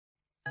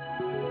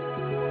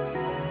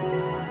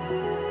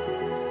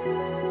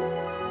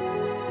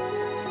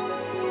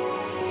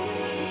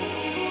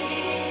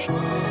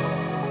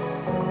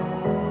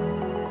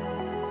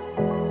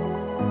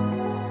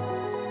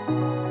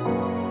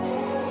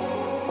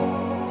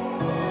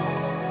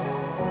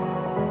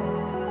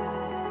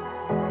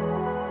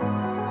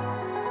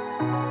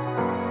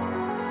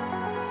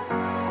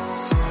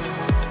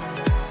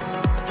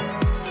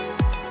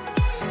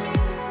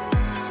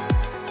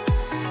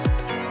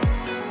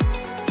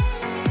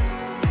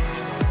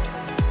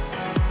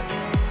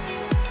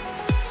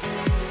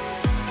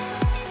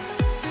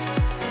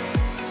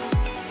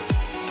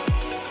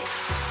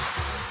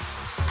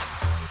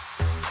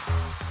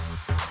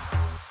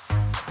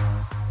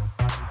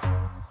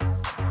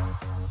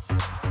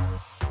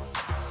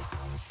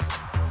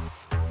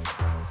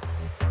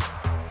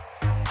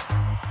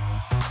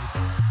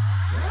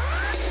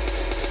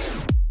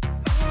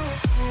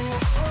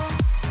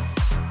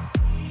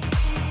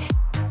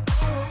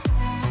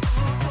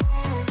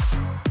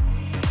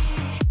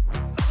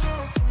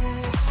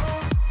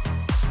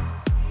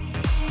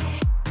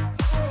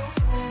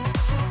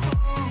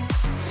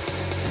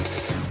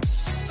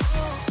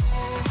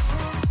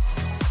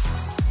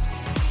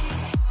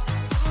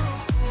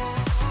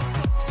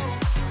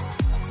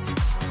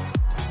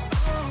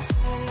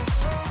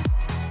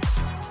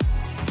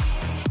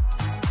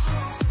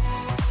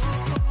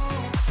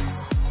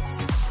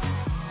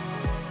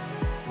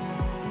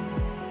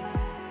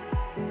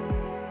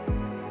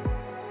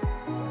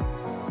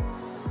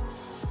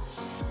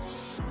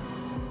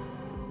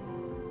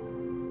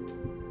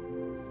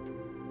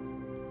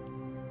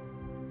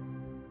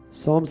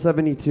Psalm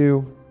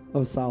 72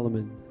 of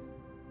Solomon.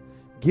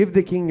 Give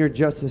the king your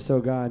justice, O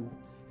God,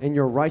 and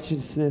your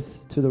righteousness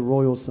to the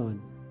royal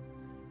son.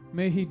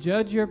 May he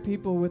judge your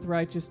people with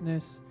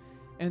righteousness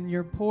and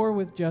your poor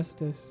with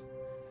justice.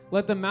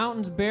 Let the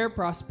mountains bear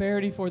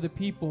prosperity for the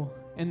people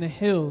and the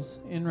hills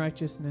in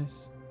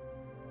righteousness.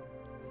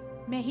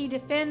 May he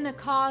defend the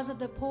cause of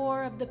the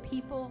poor of the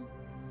people,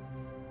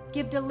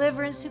 give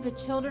deliverance to the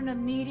children of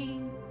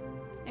needy,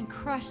 and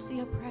crush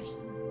the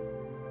oppression.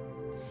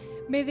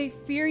 May they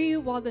fear you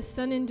while the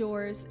sun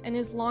endures, and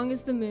as long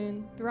as the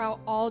moon,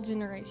 throughout all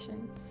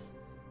generations.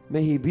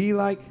 May he be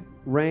like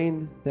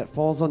rain that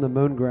falls on the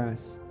mown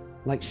grass,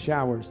 like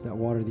showers that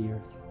water the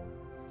earth.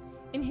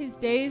 In his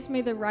days may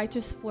the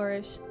righteous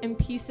flourish, and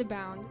peace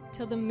abound,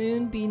 till the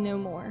moon be no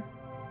more.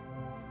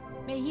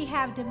 May he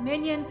have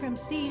dominion from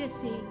sea to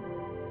sea,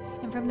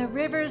 and from the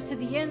rivers to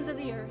the ends of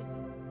the earth.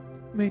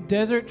 May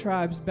desert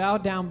tribes bow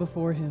down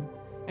before him,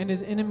 and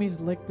his enemies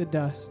lick the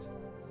dust.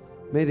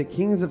 May the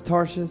kings of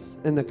Tarshish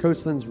and the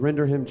coastlands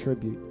render him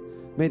tribute.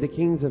 May the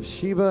kings of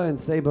Sheba and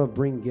Seba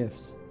bring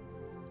gifts.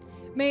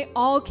 May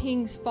all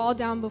kings fall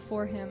down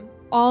before him,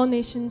 all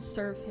nations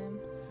serve him.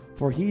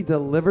 For he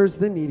delivers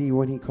the needy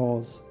when he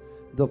calls,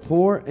 the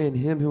poor and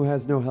him who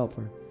has no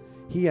helper.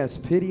 He has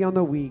pity on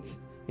the weak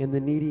and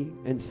the needy,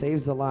 and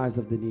saves the lives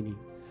of the needy.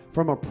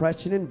 From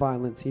oppression and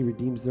violence he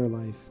redeems their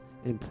life,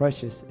 and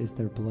precious is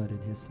their blood in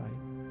his sight.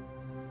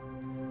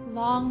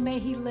 Long may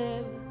he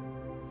live.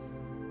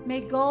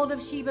 May gold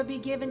of Sheba be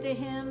given to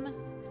him.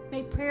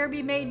 May prayer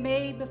be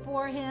made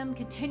before him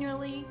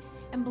continually,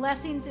 and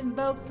blessings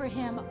invoked for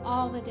him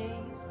all the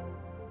days.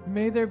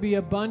 May there be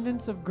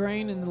abundance of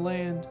grain in the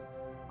land.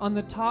 On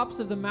the tops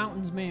of the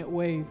mountains may it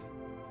wave.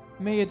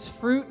 May its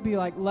fruit be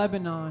like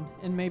Lebanon,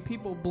 and may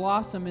people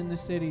blossom in the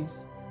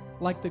cities,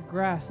 like the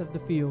grass of the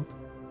field.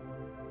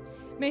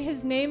 May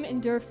his name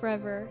endure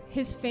forever,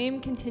 his fame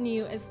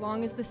continue as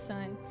long as the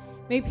sun.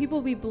 May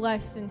people be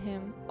blessed in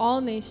him. All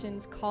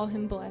nations call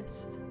him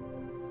blessed.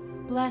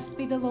 Blessed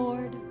be the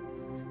Lord,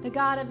 the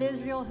God of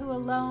Israel, who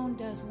alone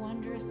does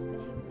wondrous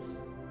things.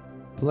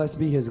 Blessed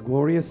be his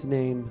glorious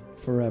name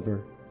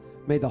forever.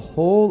 May the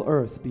whole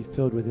earth be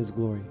filled with his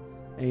glory.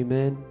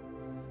 Amen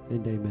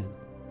and amen.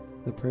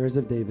 The prayers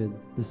of David,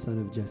 the son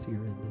of Jesse, are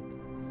ended.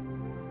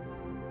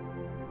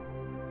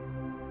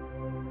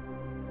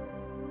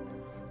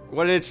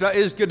 What an introduction.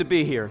 It is good to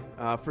be here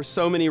for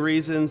so many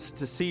reasons,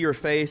 to see your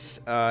face,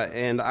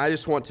 and I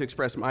just want to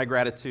express my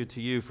gratitude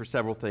to you for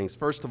several things.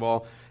 First of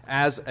all,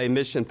 as a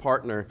mission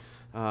partner,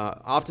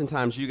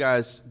 oftentimes you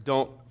guys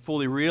don't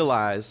fully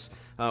realize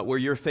where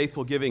your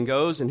faithful giving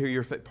goes and who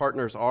your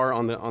partners are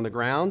on the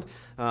ground,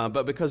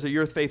 but because of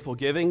your faithful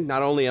giving,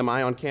 not only am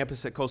I on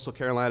campus at Coastal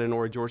Carolina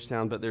and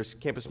Georgetown, but there's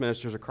campus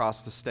ministers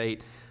across the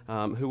state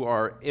who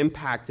are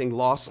impacting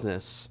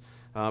lostness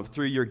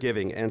through your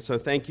giving. And so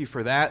thank you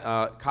for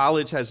that.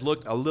 College has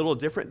looked a little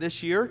different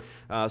this year.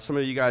 Some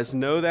of you guys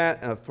know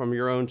that from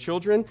your own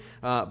children,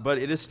 but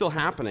it is still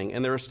happening,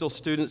 and there are still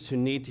students who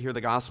need to hear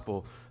the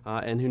gospel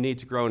and who need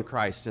to grow in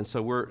Christ. And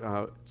so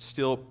we're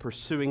still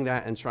pursuing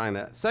that and trying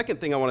that.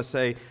 Second thing I want to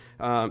say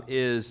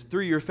is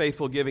through your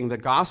faithful giving, the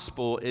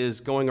gospel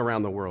is going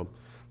around the world.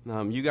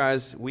 You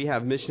guys, we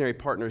have missionary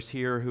partners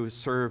here who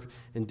serve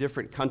in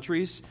different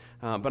countries,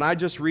 but I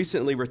just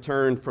recently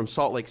returned from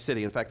Salt Lake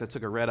City. In fact, I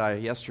took a red eye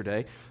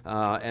yesterday,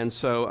 and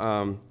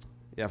so,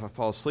 if I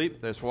fall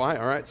asleep, that's why.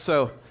 All right,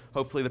 so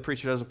hopefully the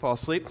preacher doesn't fall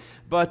asleep.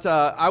 But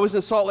I was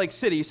in Salt Lake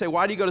City. You say,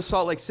 why do you go to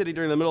Salt Lake City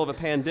during the middle of a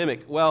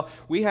pandemic? Well,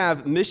 we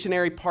have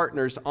missionary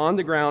partners on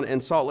the ground in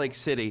Salt Lake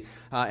City,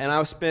 and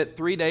I spent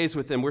 3 days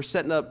with them. We're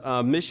setting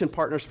up mission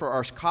partners for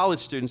our college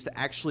students to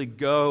actually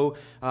go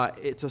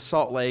to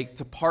Salt Lake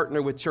to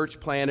partner with church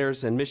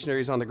planners and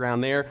missionaries on the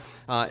ground there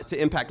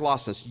to impact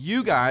lostness.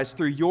 You guys,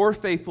 through your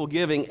faithful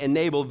giving,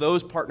 enable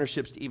those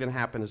partnerships to even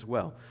happen as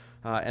well.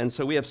 And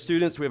so we have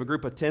students, we have a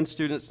group of 10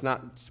 students,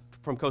 not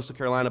from Coastal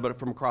Carolina, but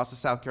from across the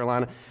South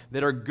Carolina,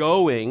 that are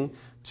going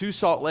to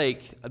Salt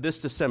Lake this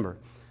December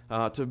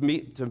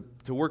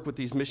to work with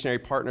these missionary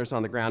partners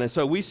on the ground. And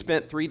so we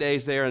spent 3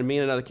 days there, and me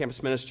and another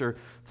campus minister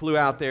flew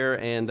out there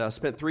and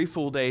spent 3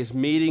 full days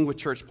meeting with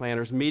church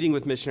planners, meeting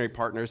with missionary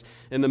partners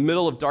in the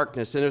middle of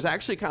darkness. And it was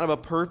actually kind of a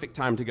perfect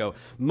time to go.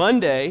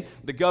 Monday,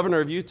 the governor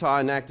of Utah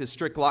enacted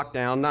strict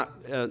lockdown,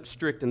 not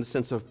strict in the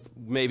sense of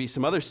maybe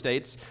some other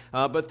states,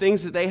 but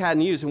things that they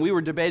hadn't used. And we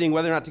were debating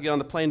whether or not to get on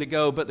the plane to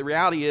go. But the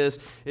reality is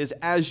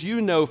as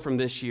you know from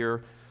this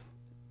year,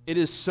 it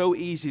is so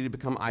easy to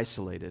become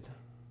isolated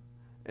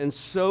and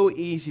so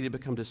easy to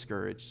become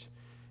discouraged.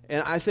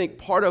 And I think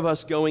part of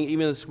us going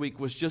even this week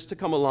was just to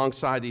come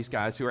alongside these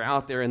guys who are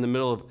out there in the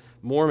middle of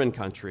Mormon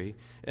country,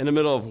 in the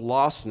middle of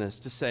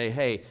lostness, to say,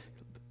 hey,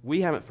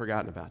 we haven't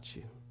forgotten about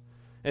you.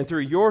 And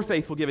through your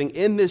faithful giving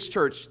in this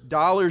church,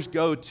 dollars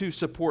go to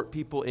support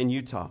people in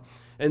Utah.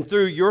 And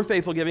through your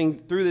faithful giving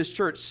through this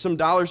church, some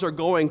dollars are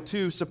going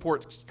to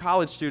support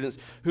college students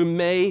who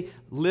may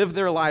live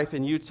their life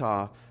in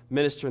Utah,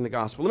 ministering the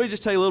gospel. Let me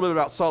just tell you a little bit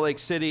about Salt Lake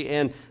City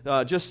and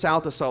just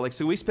south of Salt Lake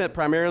City. We spent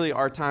primarily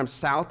our time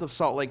south of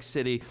Salt Lake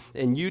City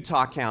in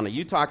Utah County.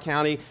 Utah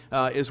County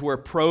is where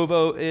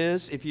Provo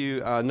is, if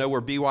you know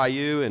where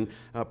BYU and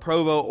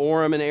Provo,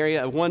 Orem, and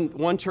area.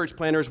 One church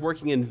planter is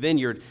working in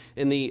Vineyard.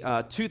 In the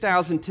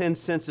 2010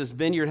 census,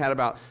 Vineyard had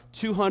about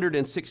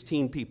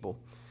 216 people.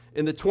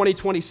 In the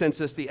 2020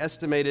 census, the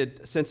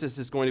estimated census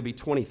is going to be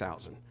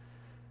 20,000.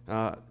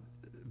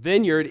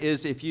 Vineyard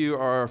is, if you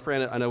are a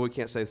friend, I know we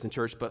can't say this in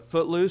church, but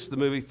Footloose, the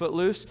movie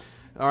Footloose,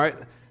 all right?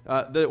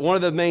 One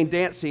of the main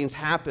dance scenes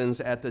happens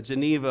at the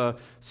Geneva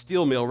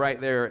steel mill right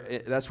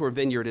there. That's where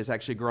Vineyard is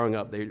actually growing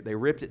up. They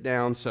ripped it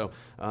down, so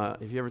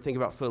if you ever think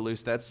about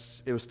Footloose,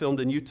 it was filmed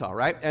in Utah,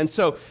 right? And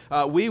so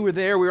we were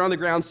there. We were on the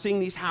ground seeing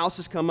these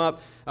houses come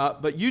up.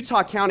 But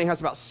Utah County has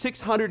about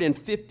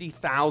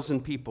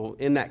 650,000 people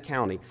in that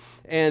county.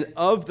 And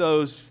of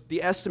those,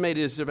 the estimate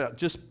is about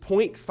just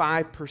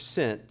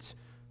 0.5%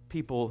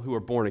 people who are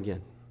born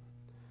again.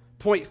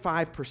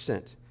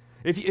 0.5%.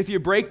 If you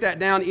break that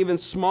down even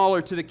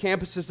smaller to the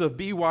campuses of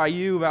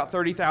BYU, about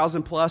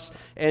 30,000 plus,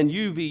 and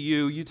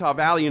UVU, Utah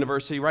Valley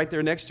University, right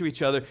there next to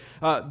each other,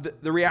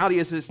 the reality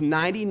is it's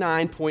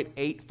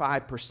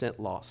 99.85%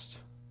 lost.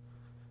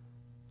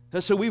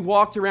 So we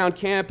walked around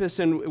campus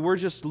and we're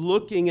just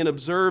looking and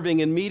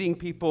observing and meeting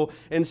people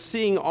and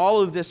seeing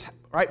all of this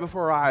right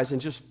before our eyes and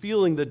just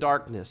feeling the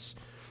darkness.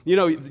 You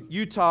know,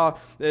 Utah,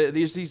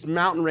 these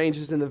mountain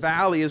ranges in the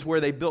valley is where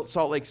they built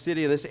Salt Lake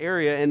City in this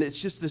area, and it's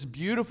just this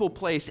beautiful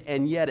place,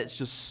 and yet it's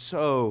just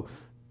so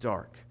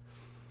dark.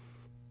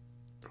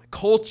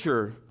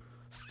 Culture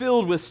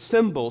filled with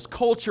symbols,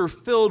 culture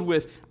filled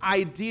with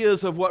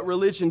ideas of what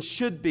religion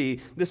should be,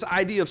 this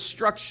idea of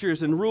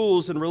structures and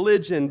rules and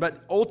religion,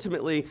 but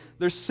ultimately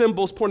there's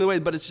symbols pointing the way,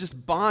 but it's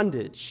just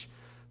bondage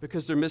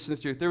because they're missing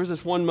the truth. There was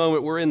this one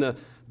moment we're in the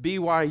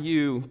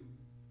BYU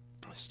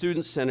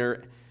Student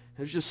Center.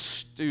 There's just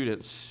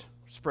students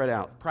spread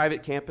out.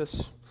 Private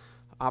campus,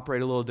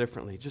 operate a little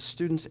differently. Just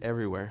students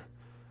everywhere.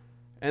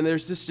 And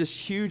there's this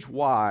huge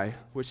Y,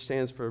 which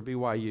stands for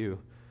BYU.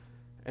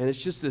 And it's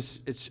just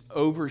it's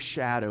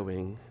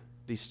overshadowing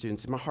these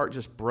students. And my heart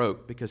just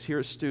broke because here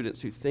are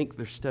students who think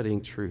they're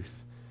studying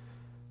truth,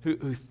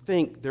 who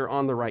think they're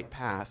on the right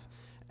path,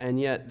 and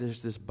yet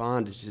there's this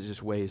bondage that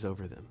just weighs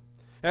over them.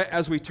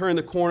 As we turned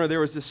the corner,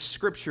 there was this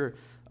scripture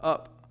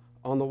up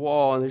on the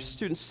wall, and there's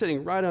students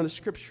sitting right on the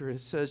scripture, and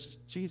it says,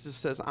 Jesus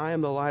says, I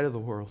am the light of the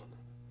world.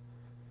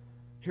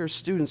 Here are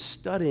students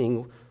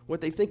studying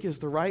what they think is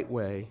the right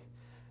way,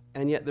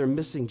 and yet they're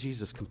missing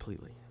Jesus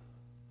completely.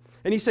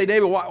 And you say,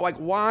 David,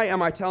 why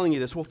am I telling you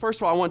this? Well, first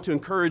of all, I want to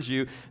encourage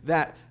you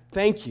that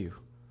thank you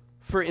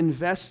for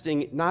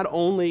investing not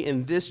only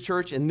in this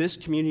church, in this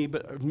community,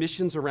 but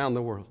missions around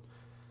the world.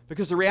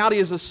 Because the reality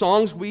is the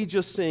songs we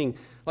just sing,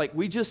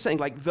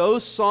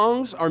 those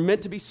songs are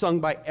meant to be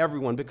sung by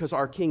everyone because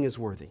our King is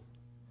worthy.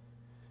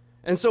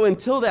 And so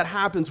until that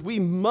happens, we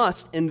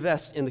must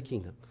invest in the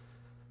kingdom.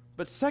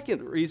 But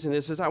second reason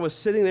is, as I was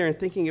sitting there and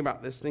thinking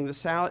about this thing,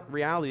 the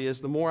reality is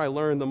the more I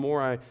learn, the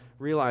more I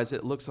realize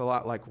it looks a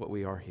lot like what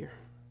we are here.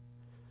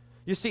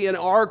 You see, in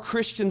our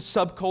Christian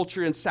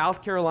subculture in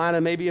South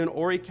Carolina, maybe in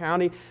Horry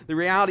County, the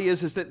reality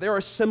is that there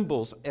are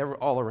symbols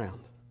all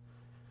around.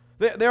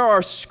 There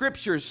are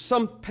scriptures,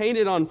 some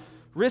painted on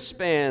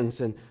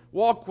wristbands and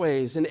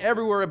walkways and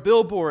everywhere at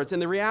billboards.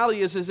 And the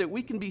reality is that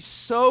we can be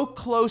so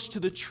close to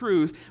the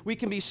truth, we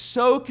can be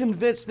so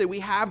convinced that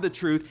we have the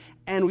truth,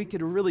 and we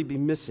could really be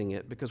missing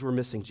it because we're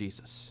missing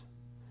Jesus.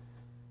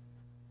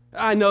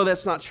 I know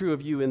that's not true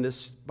of you in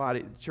this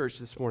body church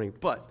this morning,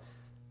 but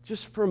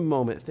just for a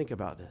moment, think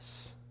about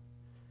this.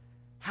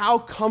 How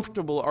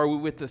comfortable are we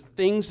with the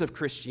things of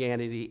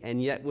Christianity,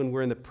 and yet when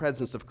we're in the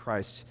presence of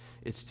Christ,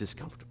 it's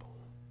discomfortable?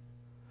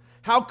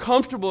 How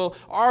comfortable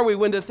are we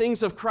when the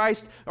things of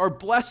Christ are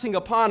blessing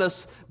upon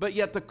us, but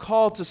yet the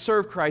call to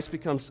serve Christ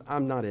becomes,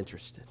 I'm not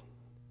interested.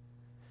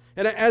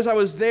 And as I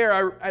was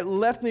there, it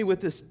left me with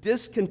this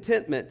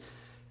discontentment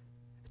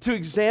to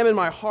examine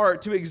my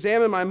heart, to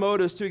examine my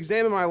motives, to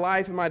examine my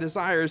life and my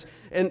desires,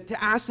 and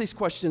to ask these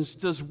questions.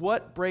 Does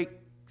what breaks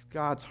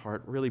God's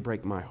heart really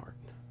break my heart?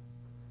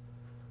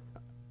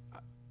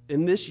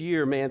 In this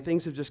year, man,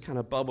 things have just kind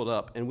of bubbled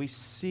up, and we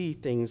see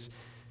things,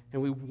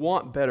 and we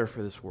want better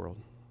for this world.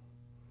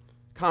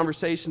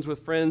 Conversations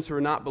with friends who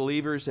are not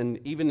believers, and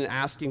even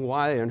asking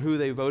why and who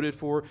they voted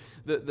for,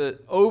 the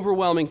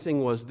overwhelming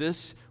thing was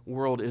this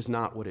world is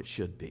not what it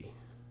should be.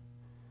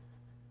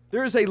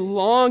 There is a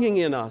longing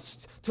in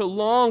us to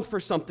long for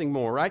something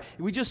more, right?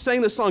 We just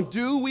sang the song,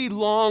 do we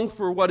long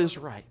for what is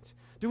right?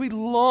 Do we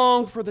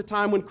long for the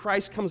time when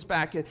Christ comes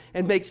back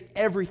and makes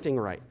everything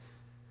right?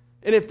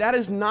 And if that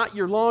is not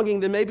your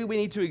longing, then maybe we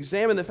need to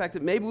examine the fact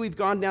that maybe we've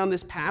gone down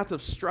this path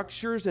of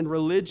structures and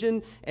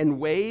religion and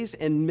ways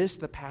and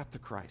missed the path to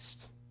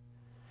Christ.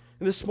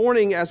 And this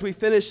morning, as we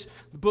finish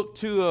book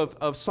 2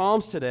 of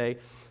Psalms today,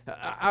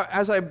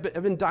 as I've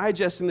been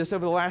digesting this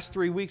over the last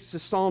 3 weeks to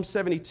Psalm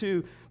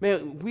 72,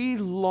 man, we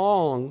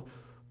long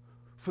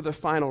for the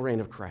final reign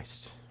of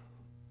Christ.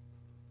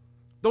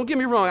 Don't get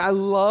me wrong, I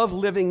love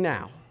living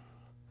now.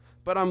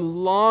 but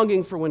I'm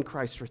longing for when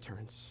Christ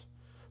returns.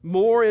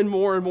 More and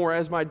more and more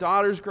as my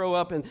daughters grow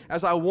up and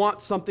as I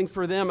want something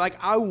for them, like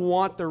I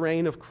want the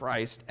reign of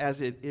Christ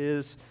as it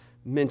is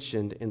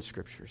mentioned in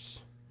Scriptures.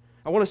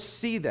 I want to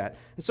see that.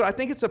 And so I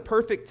think it's a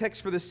perfect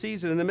text for this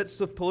season in the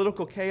midst of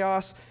political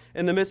chaos,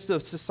 in the midst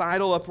of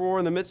societal uproar,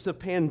 in the midst of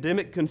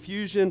pandemic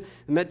confusion, in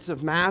the midst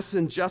of mass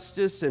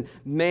injustice and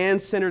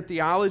man-centered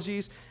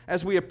theologies.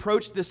 As we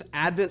approach this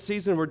Advent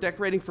season, we're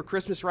decorating for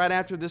Christmas right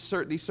after these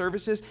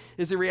services,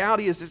 the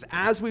reality is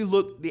as we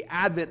look the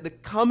Advent, the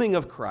coming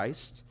of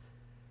Christ,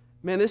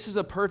 man, this is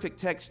a perfect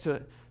text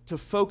to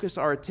focus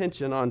our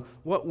attention on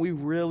what we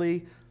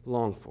really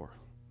long for.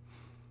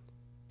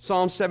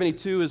 Psalm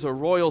 72 is a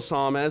royal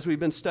psalm. As we've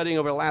been studying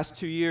over the last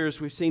 2 years,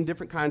 we've seen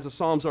different kinds of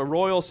psalms. A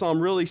royal psalm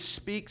really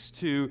speaks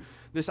to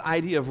this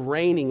idea of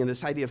reigning and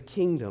this idea of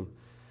kingdom.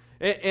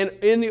 And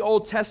in the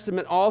Old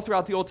Testament, all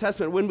throughout the Old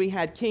Testament, when we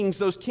had kings,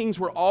 those kings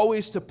were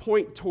always to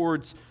point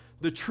towards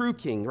the true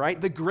king,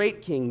 right? The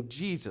great king,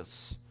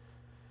 Jesus.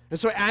 And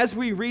so as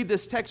we read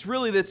this text,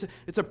 really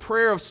it's a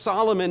prayer of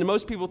Solomon. And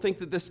most people think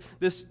that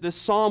this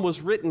psalm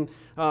was written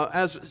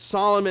as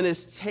Solomon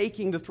is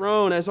taking the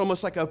throne as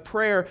almost like a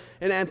prayer.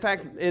 And in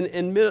fact,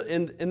 in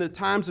the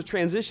times of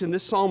transition,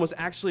 this psalm was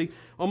actually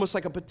almost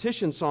like a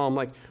petition psalm,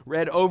 like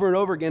read over and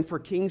over again for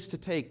kings to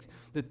take,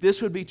 that this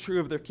would be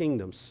true of their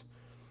kingdoms.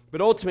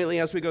 But ultimately,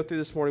 as we go through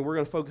this morning, we're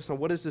going to focus on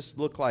what does this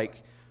look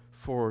like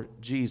for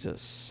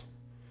Jesus,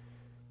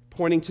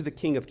 pointing to the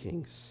King of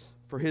Kings,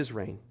 for his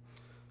reign.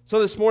 So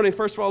this morning,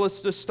 first of all,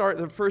 let's just start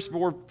the first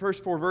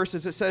four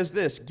verses. It says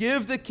this: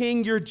 "Give the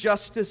king your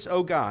justice,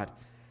 O God,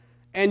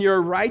 and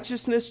your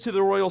righteousness to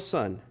the royal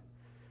son.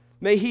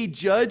 May he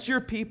judge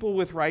your people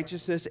with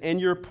righteousness and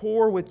your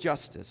poor with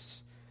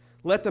justice.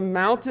 Let the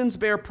mountains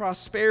bear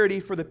prosperity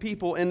for the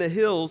people and the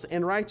hills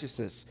in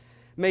righteousness.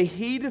 May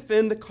he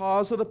defend the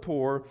cause of the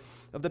poor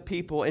of the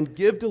people and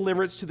give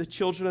deliverance to the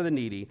children of the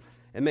needy,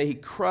 and may he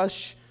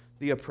crush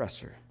the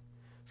oppressor."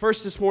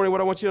 First this morning,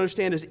 what I want you to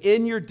understand is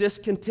in your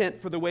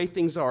discontent for the way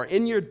things are,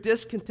 in your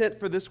discontent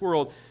for this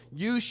world,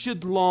 you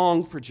should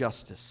long for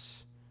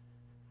justice.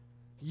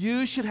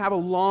 You should have a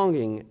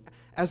longing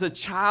as a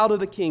child of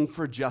the King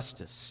for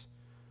justice.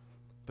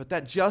 But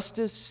that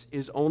justice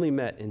is only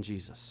met in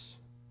Jesus.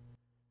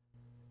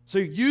 So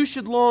you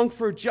should long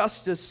for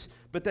justice,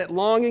 but that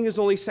longing is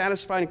only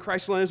satisfied in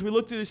Christ alone. As we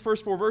look through these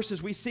first 4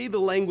 verses, we see the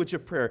language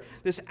of prayer.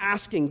 This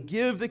asking,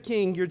 give the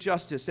king your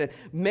justice, and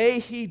may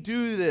he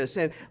do this,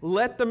 and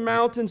let the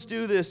mountains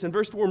do this. And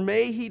verse 4,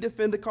 may he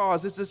defend the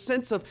cause. It's a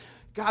sense of,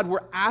 God,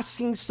 we're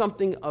asking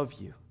something of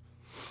you.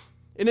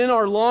 And in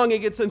our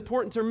longing, it's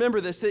important to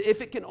remember this, that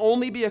if it can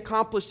only be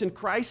accomplished in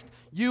Christ,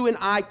 you and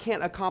I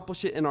can't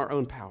accomplish it in our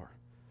own power.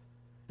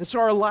 And so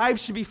our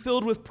lives should be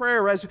filled with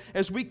prayer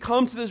as we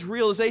come to this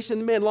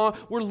realization, man,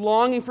 we're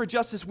longing for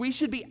justice. We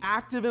should be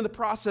active in the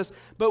process,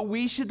 but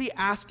we should be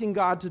asking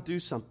God to do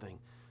something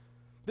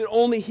that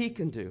only he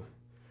can do.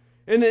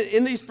 And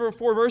in these 4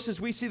 verses,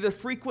 we see the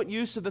frequent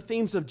use of the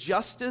themes of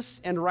justice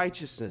and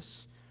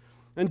righteousness.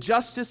 And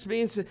justice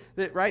means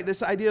that, right,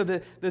 this idea of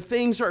the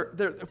things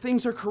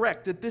are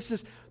correct, that this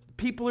is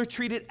people are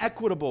treated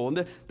equitable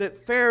and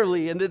that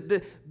fairly, and that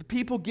the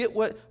people get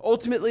what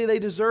ultimately they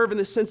deserve in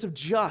the sense of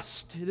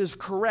just. It is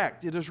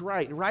correct. It is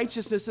right.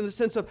 Righteousness in the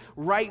sense of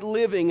right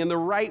living and the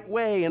right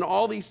way and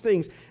all these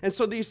things. And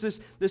so there's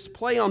this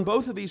play on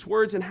both of these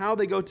words and how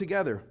they go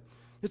together.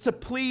 It's a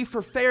plea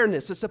for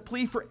fairness. It's a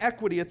plea for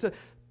equity. It's a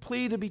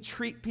plea to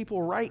treat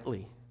people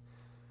rightly.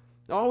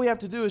 All we have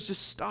to do is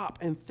just stop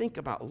and think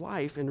about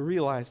life and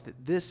realize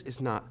that this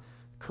is not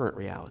current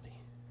reality.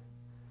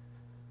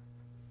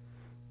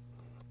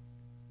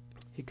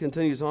 He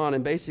continues on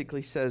and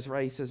basically says,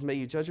 right, he says, may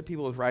you judge your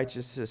people with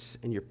righteousness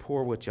and your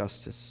poor with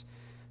justice.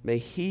 May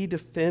he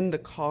defend the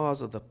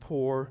cause of the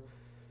poor,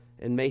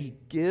 and may he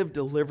give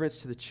deliverance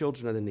to the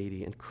children of the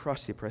needy and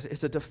crush the oppressor.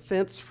 It's a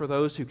defense for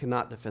those who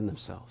cannot defend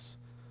themselves.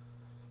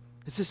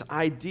 It's this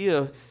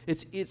idea,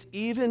 it's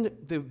even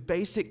the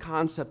basic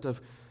concept of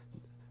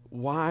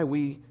why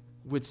we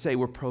would say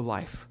we're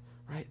pro-life,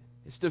 right?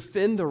 It's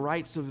defend the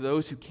rights of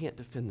those who can't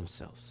defend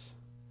themselves.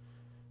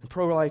 And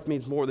pro-life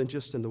means more than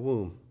just in the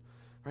womb.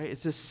 Right?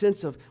 It's this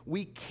sense of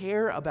we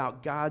care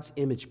about God's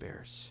image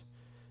bearers.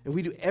 And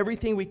we do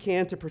everything we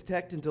can to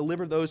protect and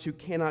deliver those who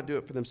cannot do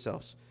it for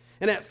themselves.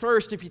 And at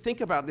first, if you think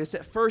about this,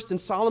 at first in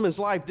Solomon's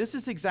life, this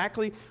is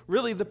exactly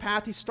really the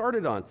path he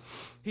started on.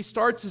 He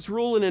starts his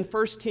ruling in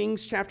 1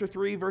 Kings chapter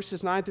 3,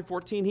 verses 9 through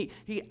 14.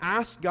 He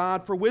asks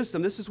God for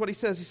wisdom. This is what he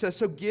says. He says,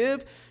 so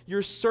give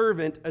your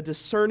servant a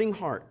discerning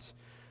heart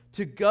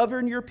to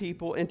govern your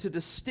people and to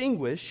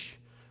distinguish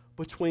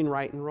between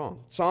right and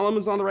wrong.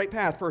 Solomon's on the right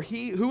path. For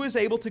he who is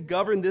able to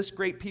govern this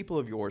great people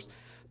of yours.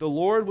 The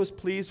Lord was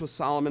pleased with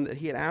Solomon that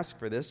he had asked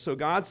for this. So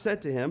God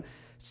said to him,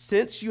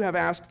 since you have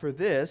asked for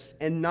this,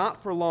 and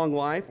not for long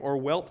life or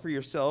wealth for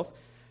yourself,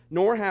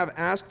 nor have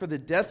asked for the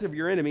death of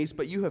your enemies,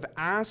 but you have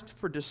asked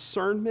for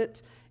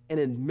discernment and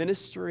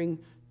administering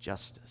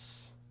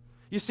justice.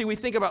 You see, we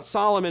think about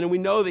Solomon and we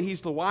know that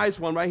he's the wise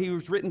one, right? He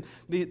was written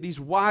these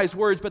wise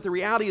words, but the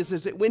reality is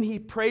that when he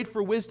prayed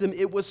for wisdom,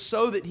 it was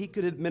so that he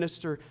could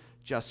administer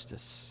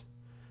justice.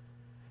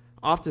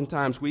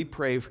 Oftentimes we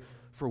pray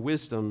for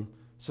wisdom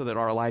so that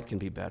our life can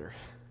be better,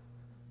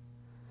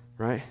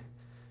 right?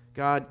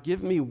 God,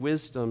 give me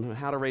wisdom on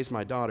how to raise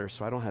my daughter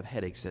so I don't have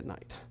headaches at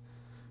night,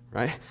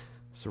 right?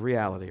 It's a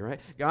reality, right?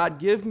 God,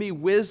 give me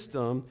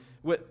wisdom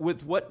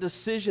with what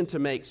decision to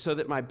make so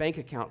that my bank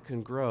account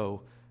can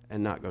grow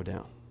and not go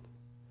down.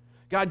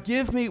 God,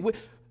 give me...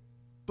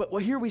 But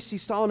here we see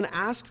Solomon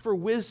ask for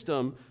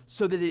wisdom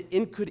so that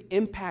it could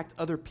impact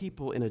other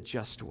people in a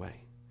just way.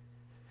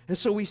 And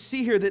so we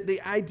see here that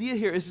the idea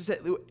here is that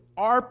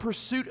our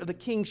pursuit of the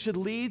king should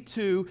lead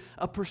to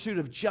a pursuit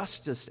of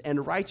justice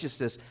and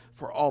righteousness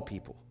for all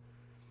people.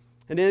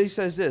 And then he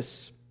says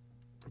this,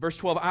 verse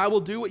 12, I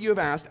will do what you have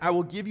asked. I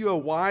will give you a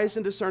wise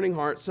and discerning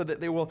heart so that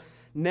there will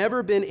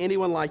never been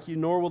anyone like you,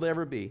 nor will there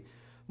ever be.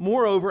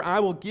 Moreover, I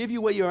will give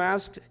you what you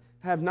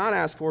have not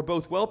asked for,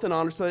 both wealth and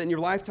honor, so that in your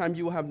lifetime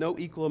you will have no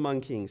equal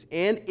among kings.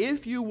 And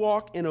if you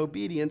walk in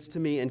obedience to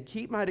me and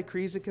keep my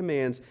decrees and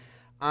commands,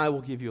 I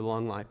will give you a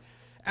long life.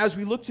 As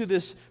we look to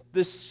this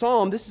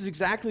psalm, this is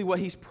exactly what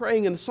he's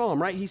praying in the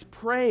psalm, right? He's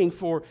praying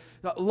for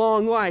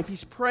long life.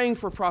 He's praying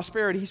for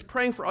prosperity. He's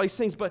praying for all these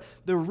things. But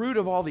the root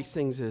of all these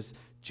things is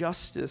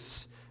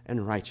justice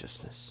and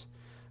righteousness.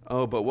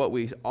 Oh, but what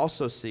we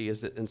also see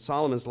is that in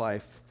Solomon's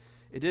life,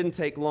 it didn't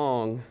take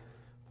long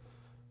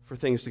for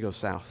things to go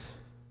south.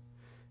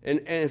 And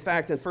in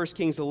fact, in 1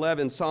 Kings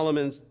 11,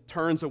 Solomon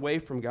turns away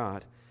from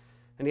God.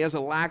 And he has a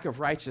lack of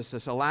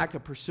righteousness, a lack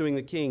of pursuing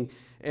the king.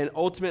 And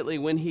ultimately,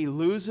 when he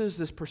loses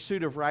this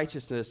pursuit of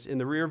righteousness, in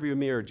the rearview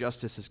mirror,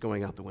 justice is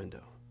going out the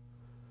window.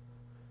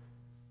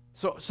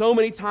 So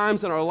many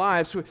times in our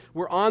lives,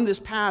 we're on this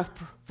path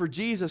for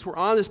Jesus. We're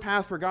on this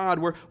path for God.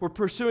 We're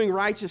pursuing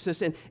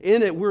righteousness, and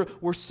in it,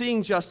 we're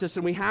seeing justice,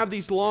 and we have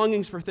these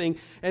longings for things.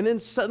 And then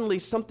suddenly,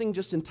 something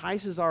just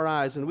entices our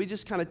eyes, and we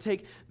just kind of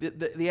take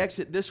the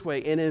exit this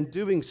way. And in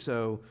doing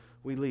so,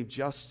 we leave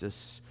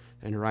justice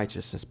and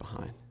righteousness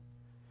behind.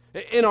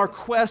 In our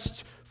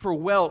quest for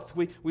wealth,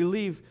 we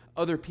leave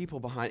other people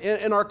behind.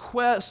 In our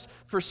quest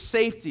for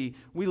safety,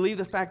 we leave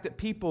the fact that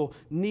people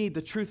need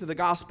the truth of the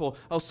gospel.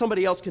 Oh,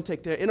 somebody else can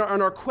take that. In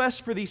our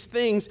quest for these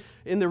things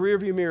in the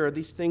rearview mirror,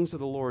 these things of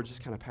the Lord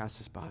just kind of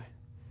pass us by.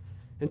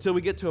 Until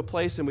we get to a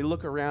place and we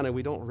look around and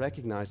we don't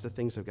recognize the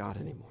things of God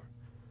anymore.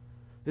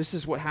 This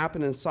is what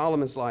happened in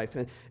Solomon's life.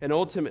 And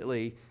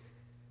ultimately,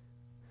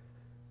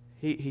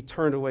 he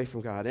turned away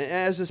from God. And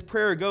as this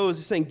prayer goes,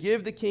 it's saying,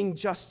 give the king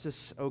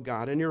justice, O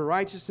God, and your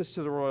righteousness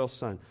to the royal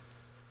son.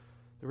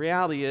 The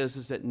reality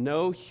is that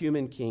no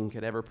human king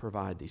could ever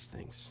provide these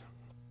things.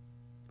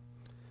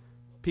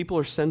 People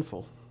are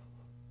sinful,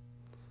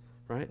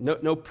 right?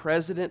 No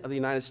president of the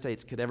United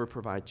States could ever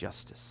provide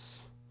justice.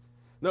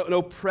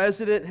 No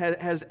president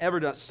has ever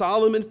done.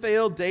 Solomon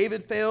failed,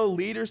 David failed,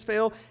 leaders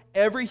failed.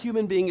 Every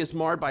human being is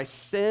marred by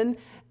sin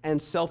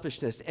and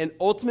selfishness, and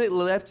ultimately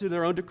left to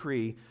their own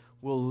decree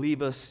will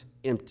leave us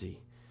empty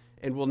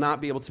and will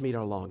not be able to meet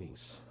our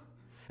longings.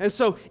 And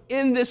so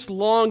in this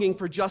longing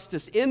for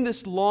justice, in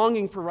this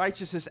longing for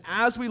righteousness,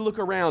 as we look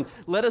around,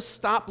 let us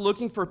stop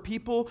looking for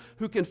people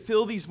who can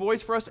fill these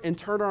voids for us and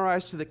turn our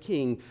eyes to the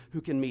King who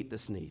can meet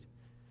this need.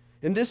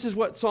 And this is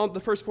what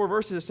the first 4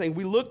 verses are saying.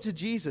 We look to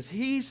Jesus.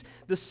 He's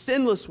the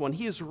sinless one.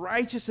 He is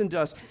righteous and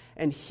just,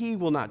 and he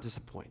will not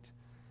disappoint.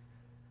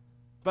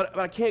 But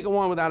I can't go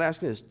on without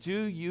asking this.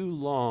 Do you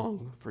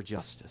long for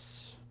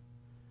justice?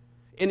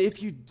 And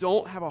if you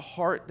don't have a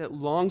heart that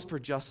longs for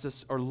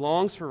justice or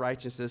longs for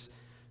righteousness,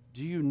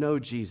 do you know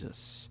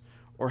Jesus?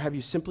 Or have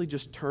you simply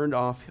just turned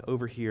off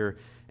over here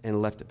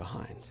and left it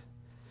behind?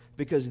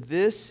 Because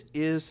this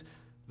is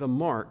the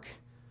mark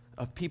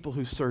of people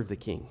who serve the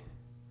King,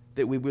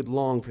 that we would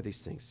long for these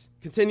things.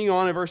 Continuing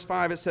on in verse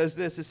 5, it says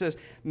this. It says,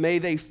 may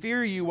they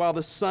fear you while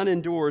the sun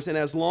endures, and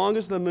as long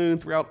as the moon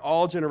throughout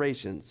all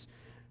generations.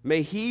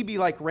 May he be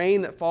like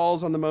rain that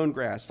falls on the mown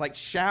grass, like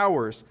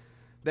showers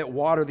that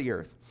water the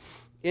earth.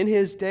 In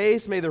his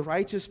days may the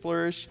righteous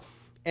flourish,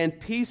 and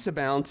peace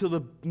abound till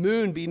the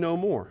moon be no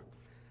more.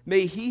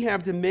 May he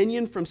have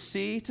dominion from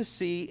sea to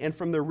sea and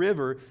from the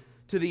river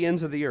to the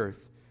ends of the earth.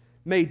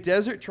 May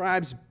desert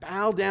tribes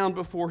bow down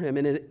before him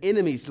and his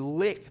enemies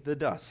lick the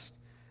dust.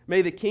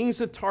 May the kings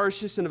of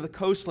Tarshish and of the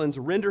coastlands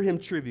render him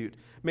tribute.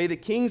 May the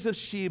kings of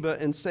Sheba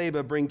and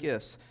Seba bring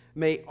gifts.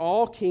 May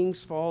all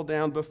kings fall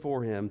down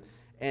before him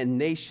and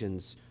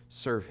nations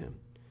serve him.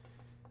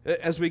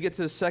 As we get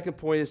to the second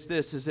point, is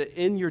that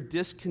in your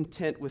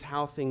discontent with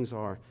how things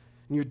are,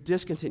 in your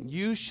discontent,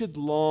 you should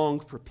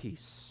long for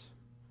peace.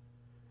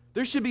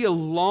 There should be a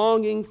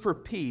longing for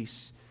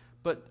peace,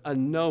 but a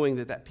knowing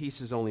that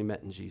peace is only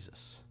met in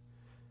Jesus.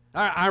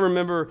 I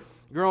remember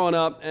growing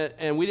up,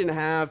 and we didn't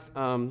have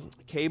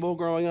cable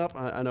growing up.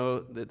 I know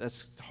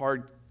that's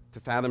hard to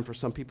fathom for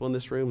some people in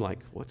this room, like,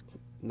 what?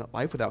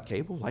 Life without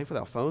cable? Life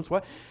without phones?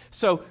 What?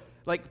 So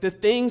Like the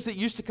things that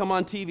used to come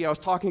on TV, I was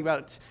talking about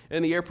it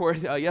in the airport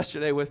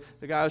yesterday with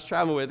the guy I was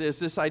traveling with, is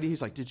this idea.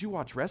 He's like, did you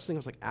watch wrestling? I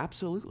was like,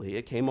 absolutely.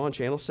 It came on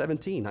Channel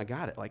 17. I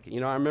got it. Like,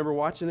 I remember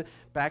watching it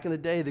back in the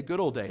day, the good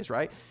old days,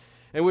 right?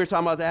 And we were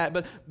talking about that.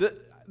 But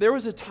there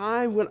was a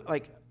time when,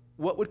 like,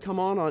 what would come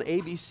on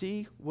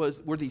ABC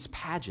were these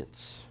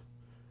pageants.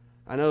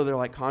 I know they're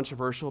like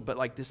controversial, but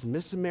like this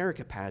Miss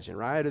America pageant,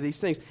 right? Or these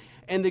things.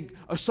 And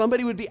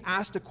somebody would be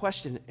asked a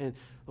question, and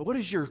what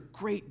is your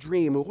great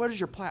dream? Or what is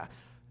your plan?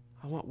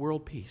 I want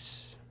world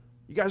peace.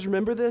 You guys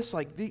remember this?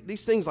 Like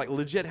these things like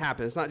legit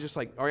happen. It's not just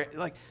like, all right,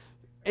 like,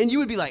 and you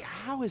would be like,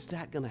 how is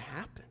that going to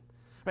happen?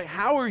 Right?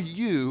 How are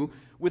you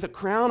with a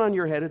crown on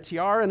your head, a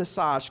tiara and a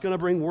sash, going to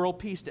bring world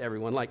peace to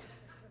everyone? Like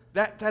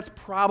that's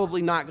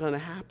probably not going to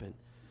happen.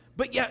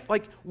 But yet,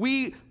 like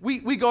we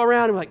go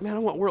around and we're like, man, I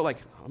want world, like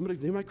I'm going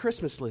to do my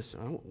Christmas list.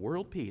 I want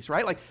world peace,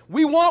 right? Like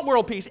we want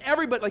world peace.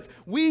 Everybody, like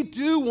we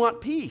do want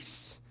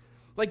peace.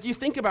 Like you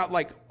think about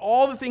like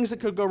all the things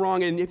that could go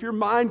wrong, and if your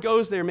mind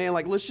goes there, man,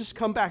 like let's just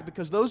come back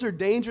because those are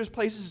dangerous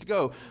places to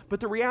go. But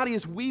the reality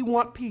is we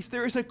want peace.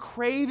 There is a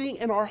craving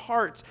in our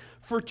hearts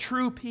for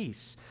true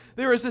peace.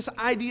 There is this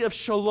idea of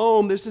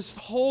shalom. There's this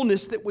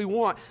wholeness that we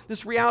want,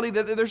 this reality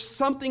that there's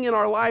something in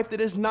our life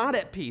that is not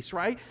at peace,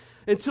 right?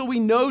 Until we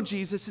know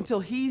Jesus,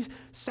 until he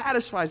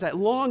satisfies that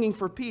longing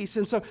for peace.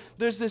 And so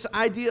there's this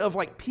idea of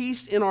like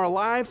peace in our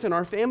lives, in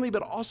our family,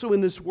 but also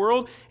in this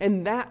world.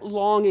 And that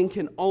longing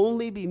can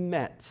only be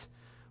met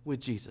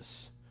with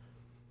Jesus.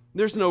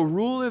 There's no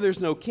ruler, there's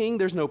no king,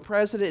 there's no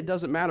president, it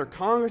doesn't matter,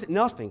 Congress,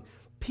 nothing.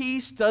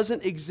 Peace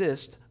doesn't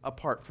exist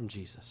apart from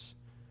Jesus.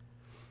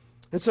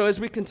 And so as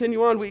we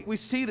continue on, we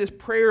see this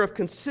prayer of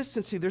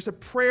consistency. There's a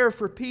prayer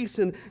for peace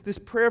and this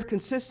prayer of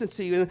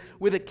consistency. And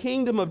with a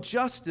kingdom of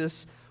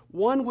justice,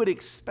 one would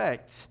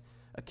expect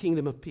a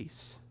kingdom of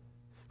peace,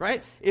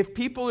 right? If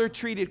people are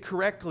treated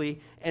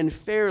correctly and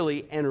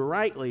fairly and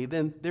rightly,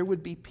 then there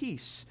would be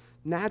peace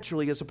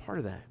naturally as a part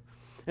of that.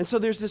 And so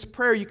there's this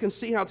prayer. You can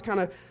see how it's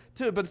kind of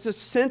to it, but it's a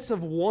sense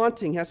of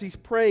wanting. As he's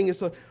praying,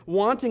 it's a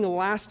wanting a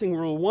lasting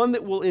rule, one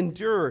that will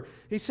endure.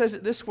 He says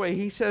it this way.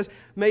 He says,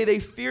 may they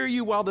fear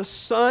you while the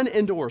sun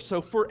endures, so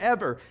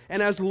forever,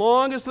 and as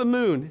long as the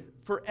moon,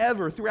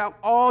 forever, throughout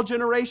all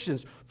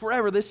generations,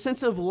 forever, this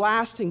sense of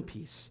lasting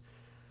peace.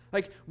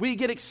 Like, we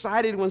get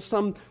excited when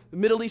some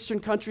Middle Eastern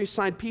countries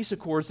sign peace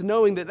accords,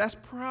 knowing that that's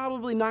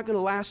probably not going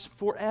to last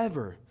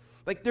forever.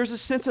 Like, there's a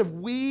sense of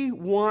we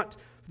want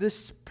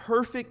this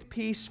perfect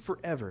peace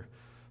forever,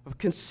 of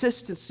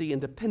consistency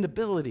and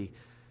dependability.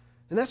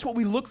 And that's what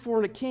we look for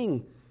in a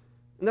king.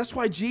 And that's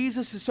why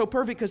Jesus is so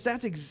perfect, because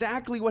that's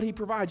exactly what he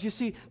provides. You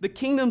see, the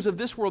kingdoms of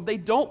this world, they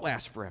don't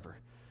last forever.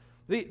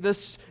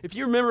 If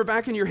you remember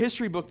back in your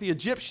history book, the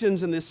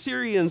Egyptians and the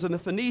Assyrians and the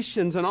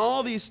Phoenicians and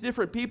all these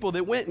different people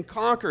that went and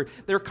conquered,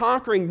 they're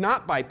conquering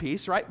not by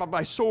peace, right, but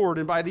by sword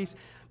and by these.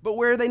 But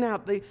where are they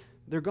now?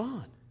 They're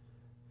gone.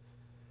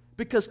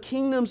 Because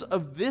kingdoms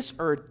of this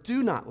earth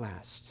do not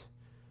last.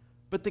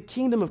 But the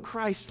kingdom of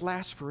Christ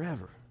lasts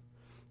forever.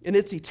 And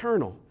it's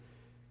eternal.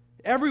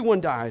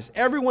 Everyone dies,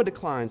 everyone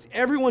declines,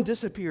 everyone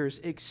disappears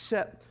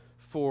except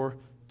for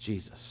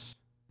Jesus.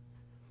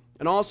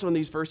 And also in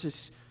these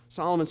verses,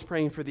 Solomon's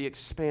praying for the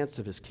expanse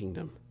of his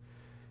kingdom.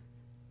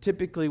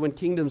 Typically, when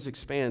kingdoms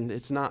expand,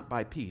 it's not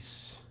by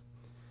peace.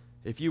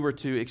 If you were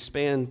to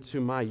expand to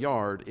my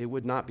yard, it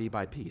would not be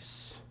by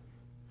peace.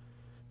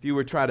 If you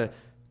were to try to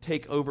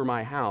take over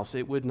my house,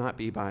 it would not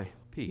be by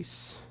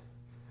peace.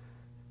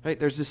 Right?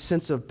 There's this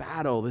sense of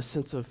battle, this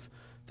sense of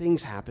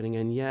things happening,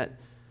 and yet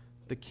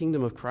the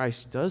kingdom of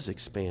Christ does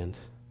expand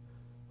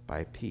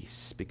by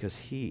peace because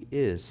he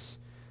is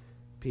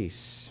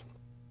peace.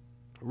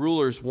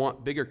 Rulers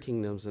want bigger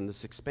kingdoms and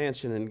this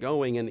expansion and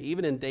going. And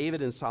even in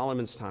David and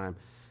Solomon's time,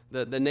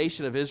 the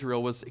nation of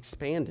Israel was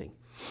expanding.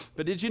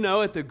 But did you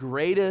know at the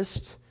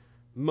greatest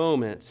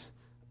moment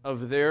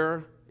of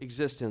their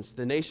existence,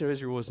 the nation of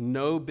Israel was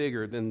no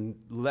bigger than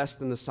less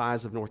than the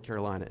size of North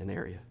Carolina, an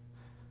area?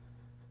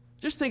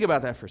 Just think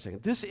about that for a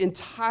second. This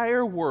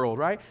entire world,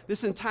 right?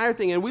 This entire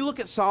thing. And we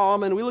look at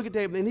Solomon, we look at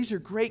David, and these are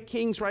great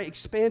kings, right?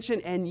 Expansion,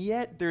 and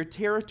yet their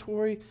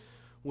territory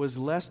was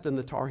less than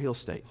the Tar Heel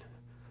state.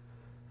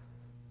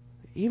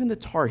 Even the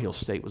Tar Heel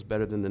state was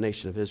better than the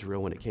nation of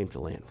Israel when it came to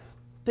land.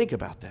 Think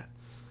about that.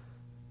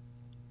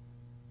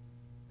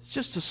 It's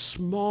just a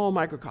small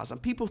microcosm.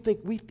 People think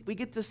we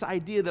get this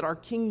idea that our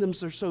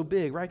kingdoms are so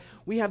big, right?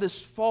 We have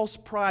this false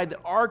pride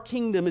that our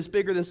kingdom is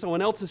bigger than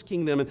someone else's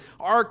kingdom, and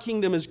our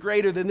kingdom is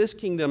greater than this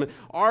kingdom, and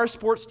our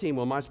sports team,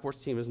 well, my sports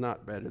team is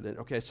not better than,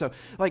 okay, so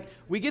like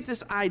we get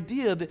this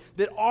idea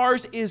that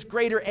ours is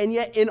greater, and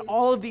yet in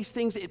all of these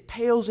things, it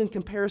pales in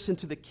comparison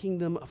to the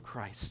kingdom of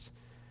Christ.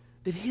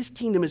 That his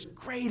kingdom is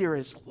greater,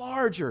 is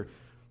larger,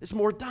 is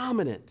more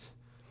dominant,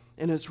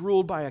 and it's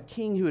ruled by a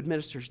king who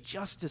administers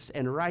justice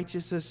and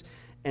righteousness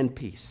and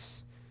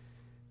peace.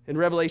 In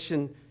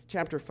Revelation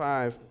chapter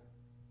 5,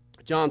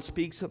 John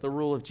speaks of the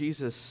rule of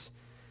Jesus.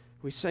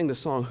 We sang the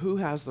song, "Who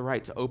has the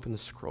right to open the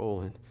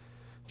scroll?" And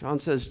John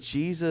says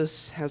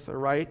Jesus has the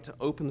right to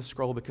open the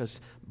scroll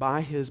because by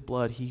his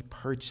blood he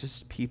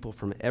purchased people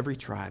from every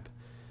tribe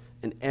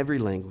and every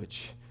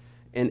language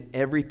and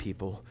every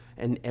people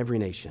and every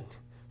nation.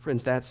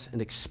 Friends, that's an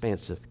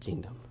expansive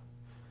kingdom.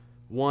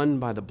 Won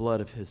by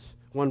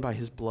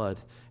his blood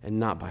and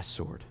not by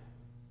sword.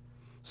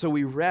 So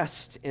we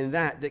rest in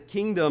that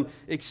kingdom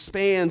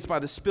expands by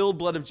the spilled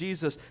blood of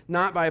Jesus,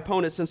 not by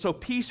opponents. And so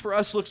peace for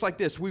us looks like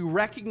this. We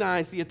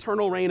recognize the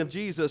eternal reign of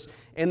Jesus,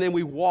 and then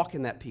we walk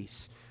in that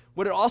peace.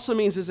 What it also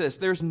means is this: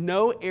 there's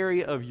no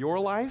area of your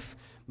life,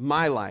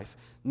 my life,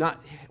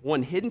 not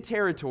one hidden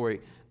territory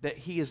that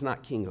he is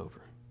not king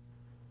over.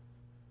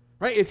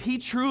 Right? If he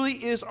truly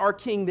is our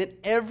king, then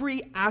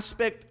every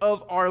aspect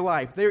of our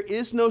life, there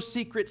is no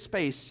secret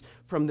space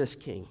from this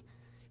king.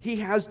 He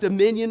has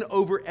dominion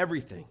over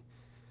everything.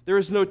 There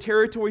is no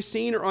territory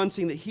seen or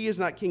unseen that he is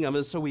not king of,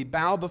 and so we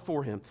bow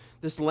before him.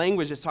 This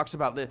language that talks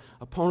about the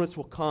opponents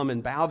will come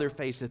and bow their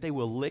face, that they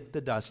will lick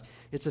the dust.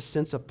 It's a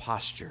sense of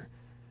posture.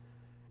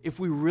 If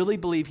we really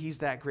believe he's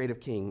that great of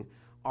king,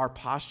 our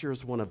posture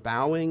is one of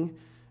bowing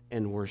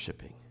and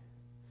worshiping,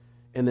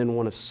 and then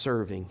one of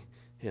serving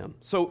him.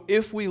 So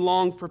if we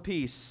long for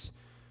peace,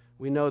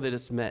 we know that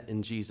it's met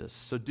in Jesus.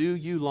 So do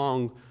you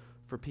long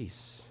for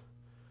peace?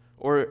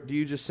 Or do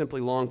you just simply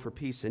long for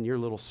peace in your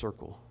little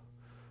circle?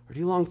 Or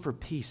do you long for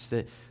peace,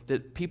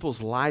 that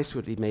people's lives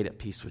would be made at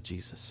peace with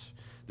Jesus?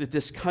 That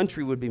this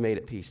country would be made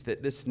at peace?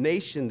 That this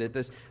nation, that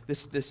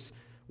this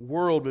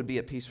world would be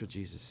at peace with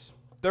Jesus?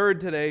 Third,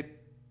 today,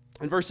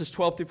 in verses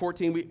 12 through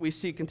 14, we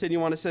see,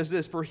 continue on, it says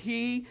this: for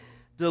he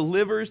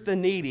delivers the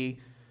needy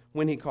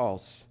when he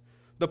calls,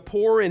 the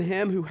poor and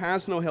him who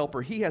has no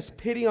helper. He has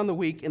pity on the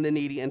weak and the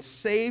needy and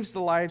saves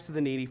the lives of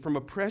the needy. From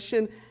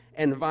oppression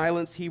and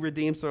violence he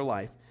redeems their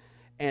life.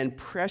 And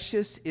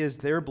precious is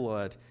their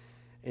blood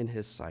in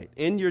his sight.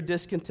 In your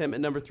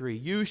discontentment, number 3,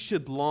 you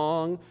should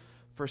long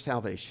for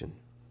salvation,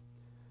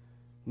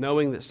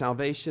 knowing that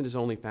salvation is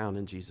only found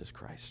in Jesus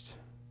Christ.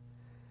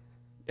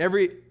 Have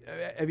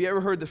you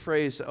ever heard the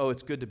phrase, oh,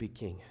 it's good to be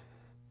king?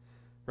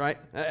 Right?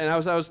 And I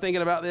was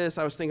thinking about this.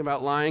 I was thinking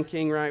about Lion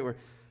King, right? Where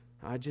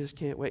I just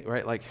can't wait,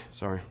 right? Like,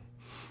 sorry.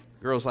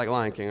 Girls like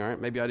Lion King, all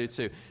right? Maybe I do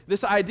too.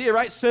 This idea,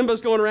 right?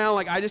 Simba's going around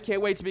like, I just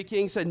can't wait to be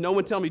king. Said, no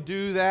one tell me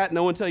do that.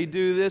 No one tell you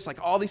do this. Like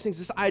all these things.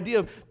 This idea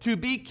of to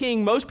be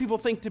king, most people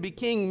think to be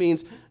king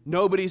means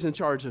nobody's in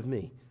charge of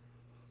me.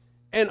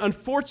 And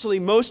unfortunately,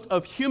 most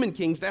of human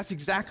kings, that's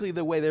exactly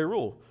the way they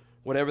rule.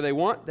 Whatever they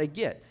want, they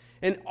get.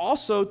 And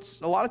also,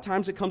 a lot of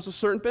times it comes with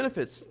certain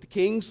benefits. The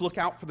kings look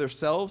out for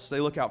themselves. They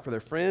look out for their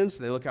friends.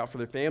 They look out for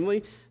their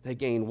family. They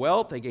gain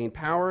wealth. They gain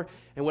power.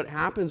 And what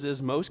happens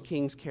is most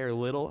kings care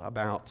little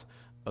about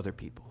other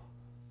people.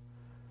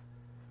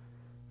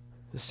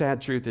 The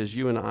sad truth is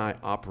you and I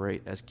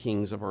operate as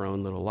kings of our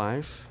own little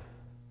life,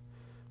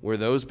 where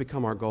those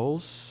become our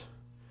goals,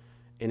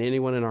 and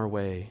anyone in our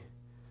way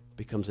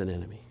becomes an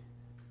enemy.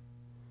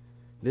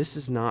 This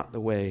is not the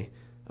way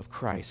of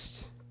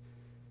Christ.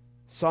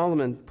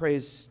 Solomon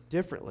prays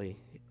differently.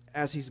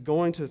 As he's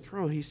going to the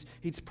throne, he's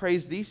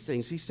prays these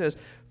things. He says,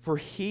 for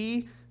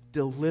he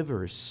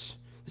delivers.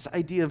 This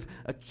idea of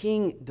a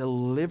king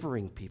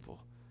delivering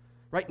people.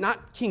 Right?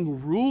 Not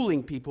king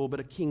ruling people, but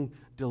a king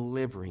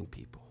delivering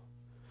people.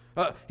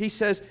 He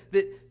says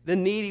that the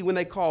needy, when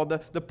they call, the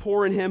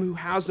poor in him who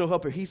has no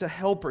helper, he's a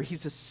helper. He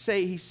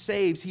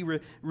saves, he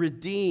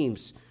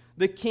redeems.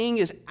 The king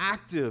is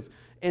active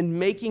in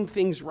making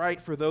things right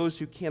for those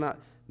who cannot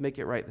make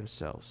it right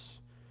themselves.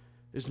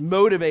 Is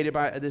motivated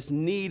by this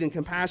need and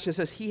compassion. It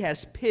says he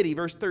has pity,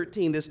 verse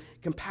 13, this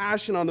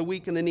compassion on the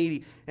weak and the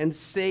needy, and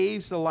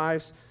saves the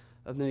lives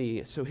of the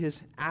needy. So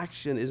his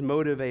action is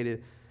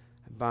motivated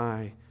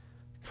by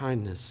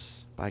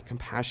kindness, by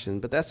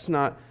compassion. But that's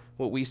not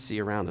what we see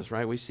around us,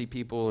 right? We see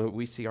people,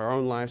 we see our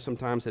own life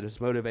sometimes that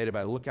is motivated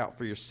by look out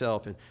for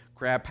yourself and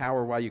grab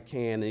power while you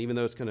can, and even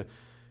though it's going to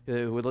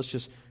even though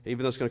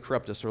it's going to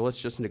corrupt us, or let's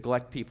just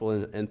neglect people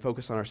and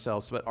focus on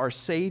ourselves. But our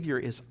Savior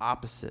is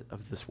opposite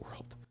of this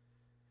world.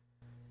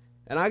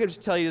 And I can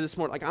just tell you this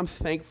morning, like, I'm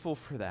thankful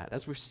for that.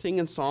 As we're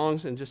singing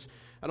songs and just,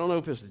 I don't know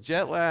if it was the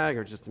jet lag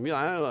or just the meal,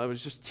 I don't know, it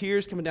was just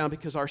tears coming down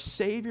because our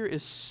Savior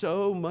is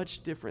so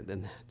much different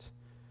than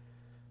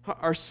that.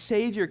 Our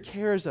Savior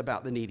cares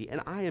about the needy,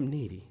 and I am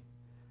needy.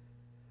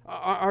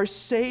 Our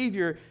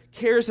Savior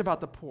cares about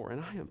the poor,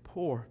 and I am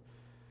poor.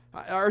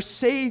 Our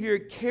Savior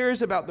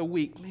cares about the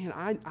weak. Man,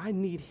 I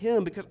need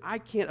Him because I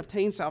can't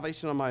obtain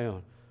salvation on my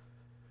own.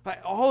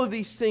 All of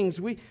these things,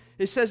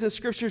 it says in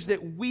Scriptures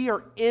that we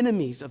are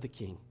enemies of the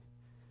King.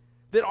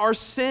 That our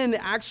sin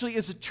actually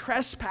is a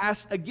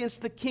trespass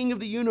against the King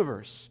of the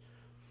universe.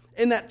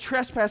 And that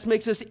trespass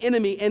makes us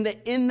enemy, and that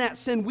in that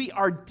sin we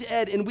are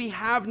dead, and we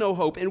have no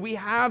hope, and we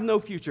have no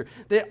future.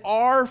 That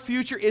our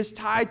future is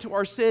tied to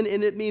our sin,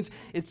 and it means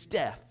it's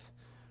death.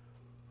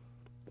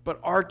 But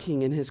our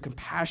King, in His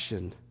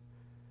compassion,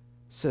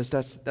 says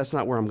that's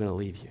not where I'm going to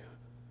leave you.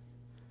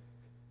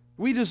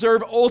 We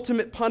deserve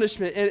ultimate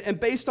punishment, and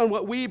based on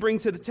what we bring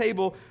to the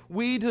table,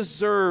 we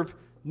deserve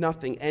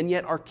nothing. And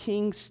yet our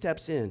King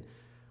steps in.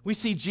 We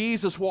see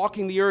Jesus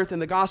walking the earth in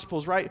the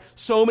Gospels, right?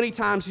 So many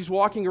times he's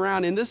walking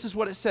around, and this is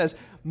what it says,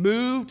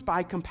 moved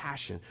by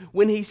compassion.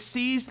 When he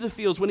sees the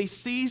fields, when he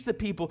sees the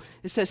people,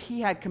 it says he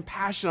had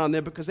compassion on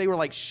them because they were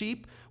like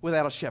sheep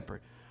without a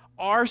shepherd.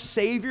 Our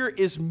Savior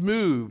is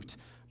moved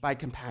by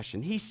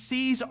compassion. He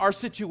sees our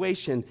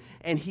situation,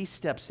 and he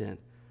steps in.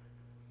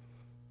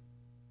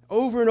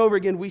 Over and over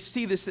again, we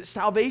see this, that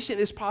salvation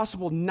is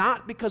possible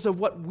not because of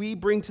what we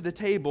bring to the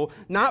table,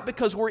 not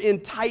because we're in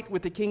tight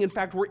with the king. In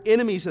fact, we're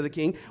enemies of the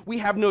king. We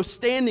have no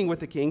standing with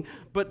the king.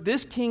 But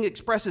this king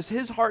expresses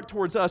his heart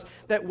towards us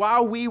that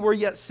while we were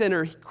yet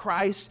sinners,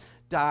 Christ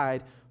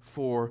died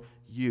for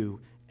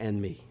you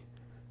and me.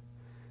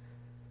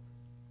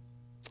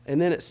 And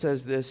then it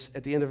says this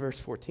at the end of verse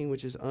 14,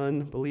 which is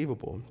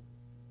unbelievable.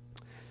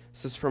 It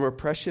says, from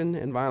oppression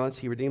and violence,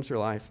 he redeems her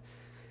life.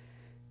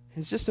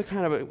 It's just a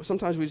kind of,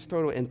 sometimes we just throw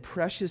it away, and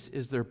precious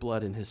is their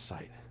blood in his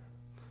sight.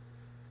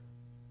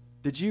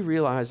 Did you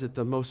realize that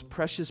the most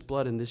precious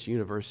blood in this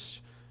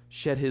universe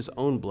shed his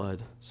own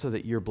blood so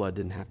that your blood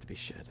didn't have to be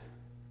shed?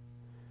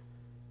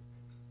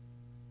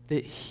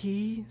 That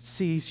he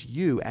sees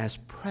you as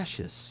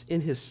precious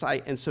in his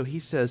sight, and so he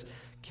says,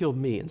 kill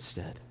me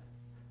instead.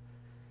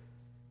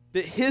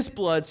 That his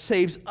blood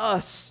saves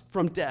us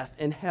from death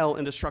and hell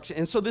and destruction.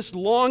 And so this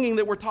longing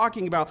that we're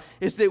talking about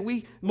is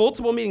that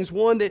multiple meanings.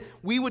 One, that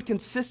we would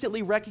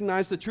consistently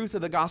recognize the truth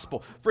of the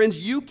gospel. Friends,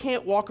 you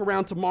can't walk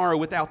around tomorrow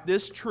without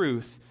this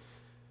truth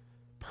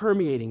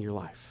permeating your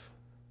life.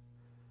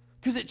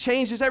 Because it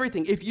changes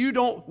everything. If you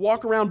don't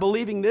walk around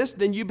believing this,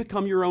 then you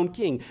become your own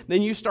king.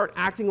 Then you start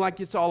acting like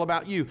it's all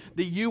about you,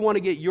 that you want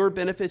to get your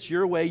benefits,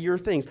 your way, your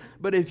things.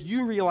 But if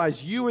you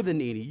realize you are the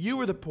needy,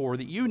 you are the poor,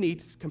 that you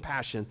need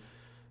compassion,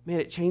 man,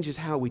 it changes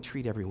how we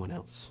treat everyone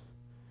else.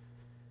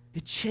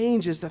 It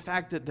changes the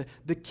fact that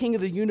the King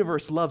of the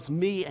universe loves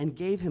me and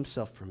gave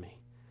himself for me.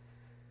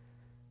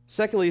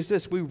 Secondly is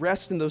this, we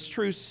rest in those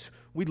truths.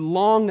 We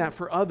long that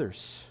for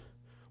others.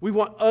 We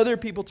want other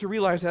people to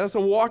realize that. As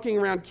I'm walking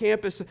around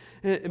campus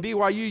and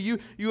BYU,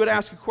 you would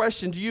ask a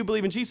question, do you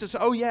believe in Jesus?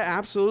 Oh yeah,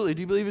 absolutely.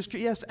 Do you believe it's true?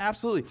 Yes,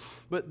 absolutely.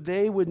 But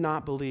they would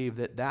not believe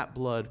that that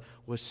blood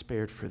was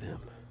spared for them.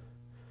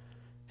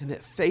 And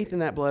that faith in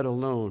that blood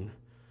alone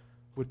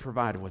would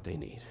provide what they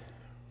need.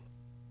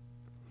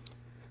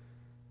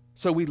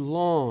 So we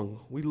long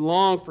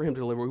for him to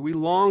deliver. We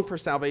long for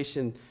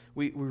salvation.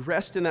 We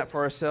rest in that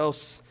for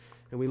ourselves,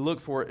 and we look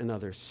for it in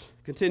others.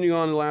 Continuing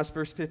on in the last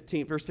verse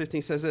 15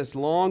 says this,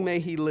 long may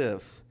he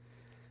live.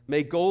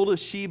 May gold of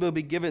Sheba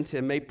be given to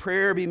him. May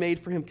prayer be made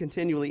for him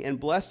continually, and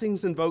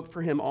blessings invoked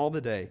for him all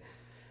the day.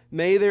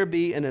 May there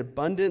be an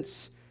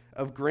abundance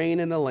of grain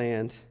in the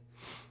land.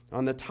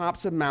 On the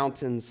tops of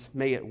mountains,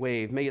 may it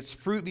wave. May its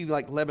fruit be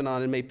like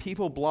Lebanon, and may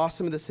people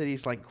blossom in the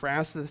cities like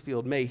grass of the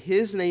field. May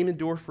his name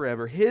endure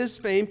forever. His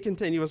fame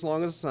continue as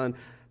long as the sun.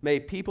 May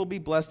people be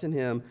blessed in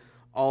him.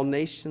 All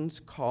nations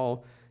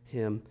call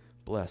him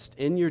blessed.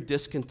 In your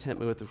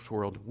discontentment with this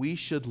world, we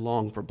should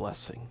long for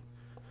blessing.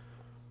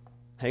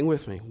 Hang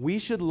with me. We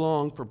should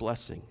long for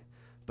blessing,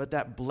 but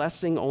that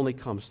blessing only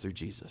comes through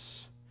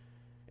Jesus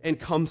and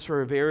comes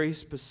for a very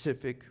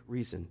specific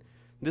reason.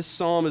 This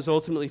psalm is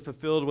ultimately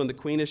fulfilled when the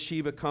Queen of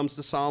Sheba comes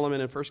to Solomon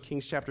in 1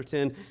 Kings chapter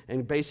 10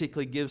 and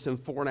basically gives him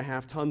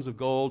 4.5 tons of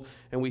gold.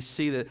 And we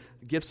see that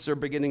gifts are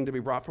beginning to be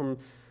brought from him.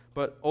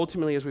 But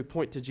ultimately, as we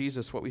point to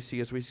Jesus, what we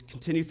see as we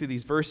continue through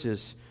these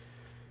verses,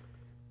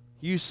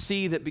 you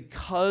see that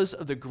because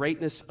of the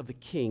greatness of the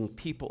king,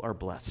 people are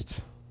blessed.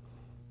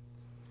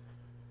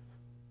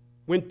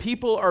 When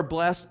people are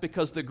blessed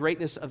because of the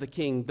greatness of the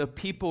king, the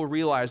people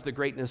realize the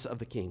greatness of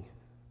the king.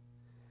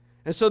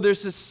 And so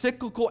there's this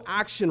cyclical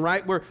action,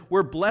 right,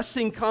 where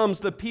blessing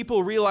comes. The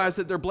people realize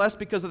that they're blessed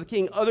because of the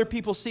king. Other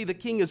people see the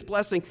king as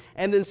blessing.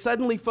 And then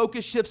suddenly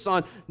focus shifts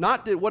on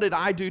not that what did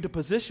I do to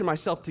position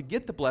myself to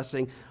get the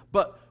blessing,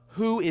 but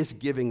who is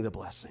giving the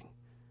blessing.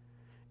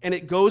 And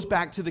it goes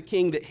back to the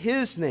king that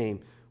his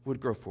name would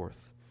grow forth.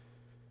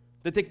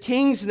 That the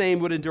king's name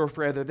would endure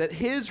forever. That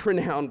his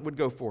renown would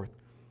go forth.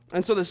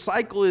 And so the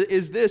cycle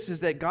is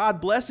that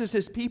God blesses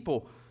his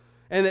people.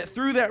 And that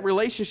through that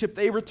relationship,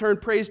 they return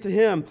praise to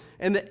him.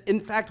 And that, in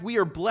fact, we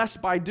are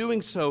blessed by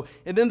doing so.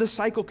 And then the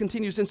cycle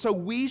continues. And so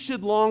we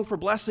should long for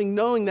blessing,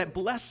 knowing that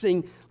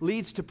blessing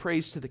leads to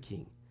praise to the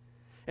king.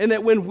 And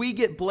that when we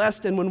get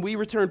blessed and when we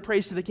return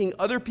praise to the king,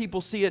 other people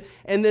see it.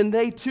 And then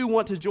they too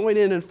want to join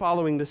in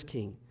following this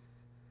king.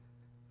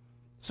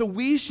 So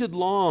we should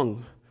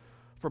long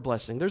for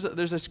blessing. There's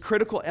this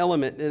critical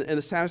element in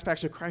the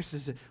satisfaction of Christ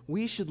is that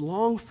we should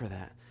long for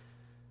that.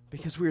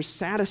 Because we are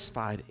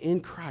satisfied in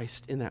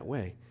Christ in that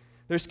way.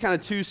 There's kind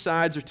of two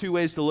sides or two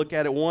ways to look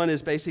at it. One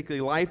is basically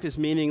life is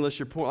meaningless.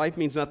 Your life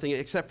means nothing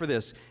except for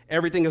this.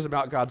 Everything is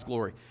about God's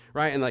glory,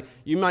 right? And like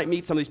you might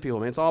meet some of these people,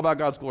 man. It's all about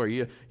God's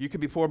glory. You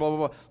could be poor, blah,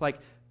 blah, blah. Like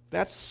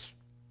that's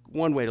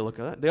one way to look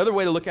at it. The other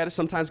way to look at it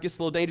sometimes gets a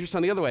little dangerous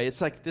on the other way.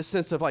 It's like this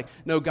sense of like,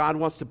 no, God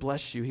wants to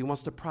bless you. He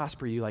wants to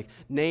prosper you. Like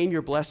name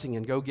your blessing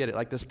and go get it.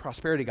 Like this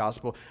prosperity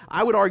gospel.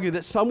 I would argue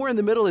that somewhere in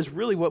the middle is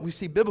really what we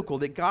see biblical,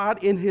 that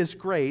God in his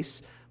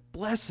grace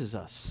blesses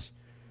us.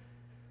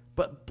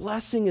 But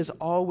blessing is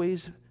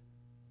always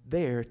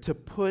there to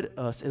put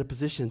us in a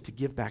position to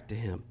give back to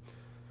him,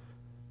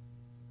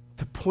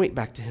 to point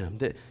back to him,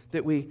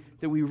 that we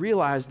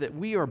realize that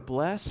we are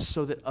blessed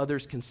so that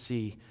others can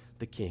see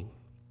the King.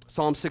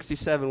 Psalm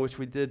 67, which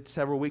we did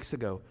several weeks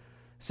ago,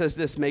 says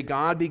this: may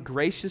God be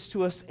gracious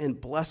to us and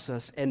bless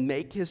us and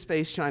make his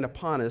face shine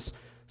upon us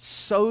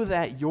so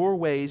that your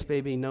ways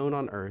may be known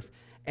on earth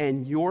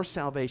and your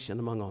salvation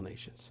among all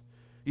nations.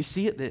 You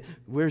see it, that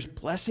there's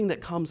blessing that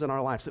comes in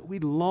our lives, that we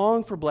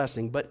long for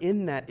blessing, but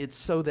in that it's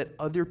so that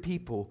other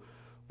people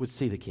would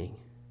see the King.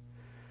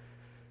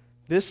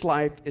 This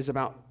life is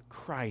about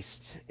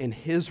Christ and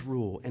his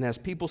rule, and as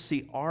people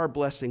see our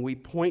blessing, we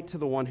point to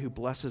the one who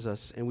blesses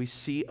us, and we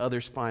see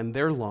others find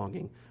their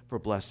longing for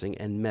blessing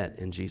and met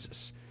in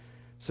Jesus.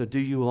 So do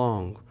you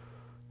long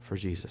for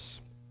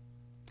Jesus?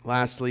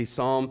 Lastly,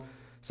 Psalm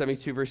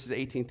 72 verses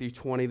 18 through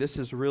 20. This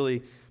is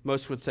really,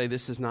 most would say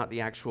this is not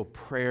the actual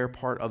prayer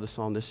part of the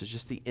psalm. This is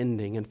just the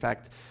ending. In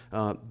fact,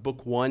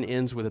 book 1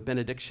 ends with a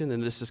benediction,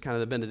 and this is kind of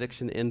the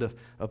benediction end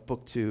of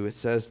book 2. It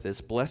says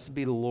this: blessed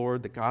be the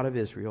Lord, the God of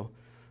Israel,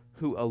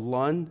 who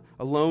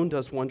alone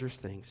does wondrous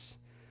things.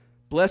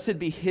 Blessed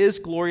be his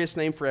glorious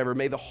name forever.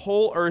 May the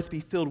whole earth be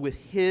filled with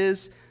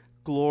his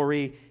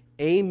glory.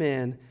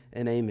 Amen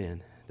and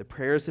amen. The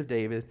prayers of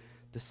David,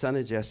 the son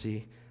of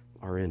Jesse,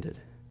 are ended.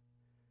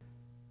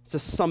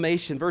 It's a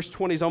summation. Verse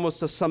 20 is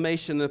almost a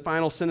summation, the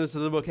final sentence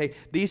of the book. Hey,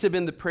 these have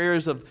been the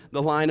prayers of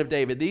the line of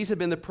David. These have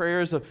been the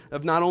prayers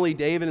of not only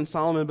David and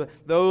Solomon, but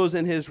those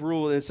in his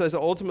rule. And it says that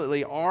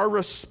ultimately our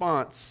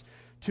response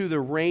to the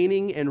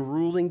reigning and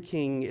ruling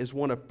king is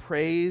one of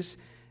praise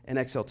and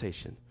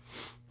exaltation.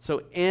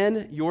 So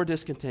in your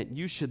discontent,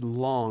 you should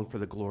long for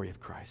the glory of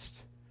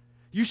Christ.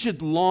 You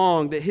should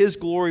long that his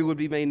glory would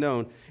be made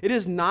known. It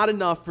is not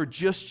enough for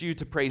just you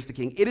to praise the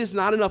King. It is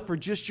not enough for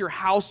just your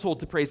household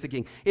to praise the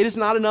King. It is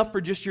not enough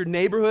for just your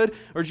neighborhood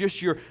or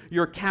just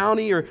your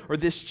county or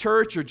this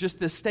church or just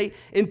this state.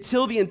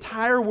 Until the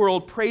entire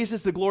world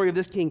praises the glory of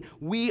this King,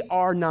 we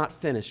are not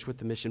finished with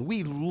the mission.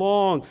 We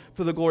long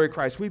for the glory of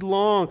Christ. We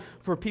long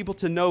for people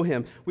to know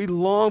him. We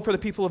long for the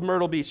people of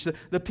Myrtle Beach,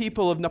 the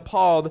people of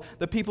Nepal,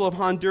 the people of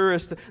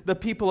Honduras, the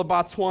people of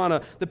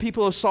Botswana, the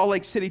people of Salt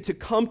Lake City to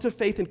come to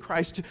faith in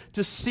Christ.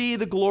 To see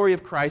the glory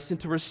of Christ and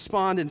to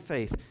respond in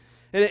faith.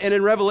 And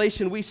in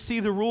Revelation, we see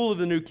the rule of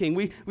the new king.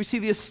 We see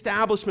the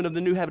establishment of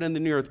the new heaven and the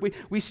new earth.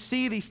 We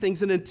see these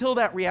things, and until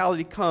that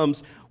reality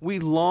comes, we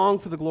long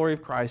for the glory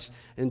of Christ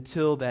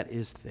until that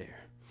is there.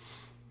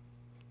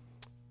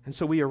 And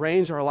so we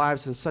arrange our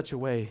lives in such a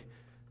way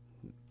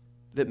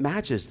that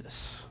matches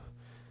this.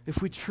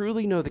 If we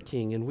truly know the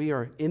King and we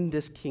are in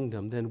this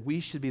kingdom, then we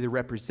should be the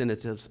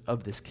representatives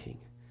of this King.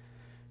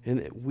 And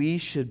that we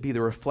should be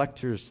the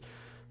reflectors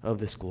of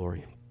this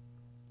glory.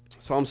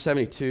 Psalm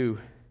 72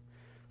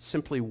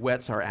 simply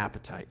whets our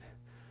appetite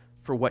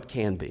for what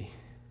can be.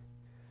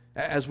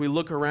 As we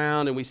look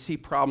around and we see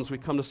problems, we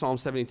come to Psalm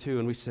 72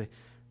 and we say,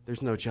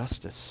 there's no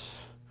justice.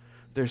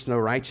 There's no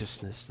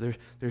righteousness.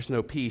 There's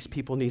no peace.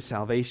 People need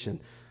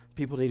salvation.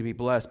 People need to be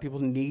blessed. People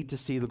need to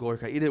see the glory of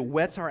Christ. It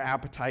whets our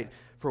appetite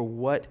for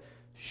what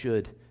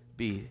should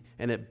be.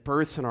 And it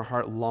births in our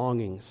heart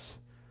longings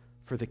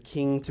for the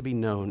King to be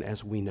known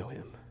as we know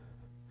him.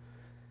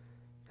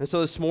 And so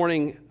this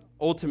morning,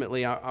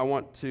 ultimately, I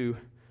want to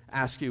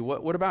ask you,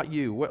 what about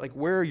you?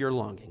 Where are your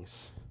longings?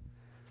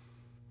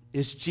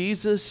 Is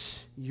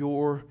Jesus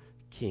your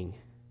King?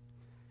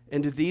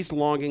 And do these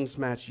longings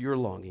match your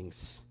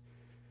longings?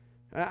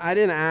 I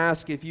didn't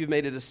ask if you've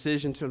made a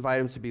decision to invite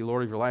him to be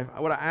Lord of your life.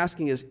 What I'm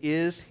asking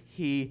is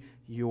he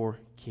your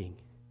King?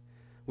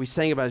 We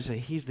sang about it, say,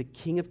 he's the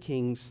King of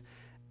kings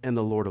and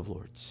the Lord of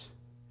lords.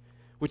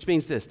 Which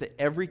means this, that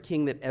every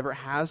king that ever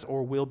has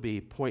or will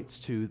be points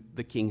to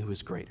the King who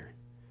is greater.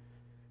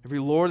 Every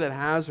Lord that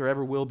has or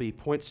ever will be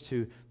points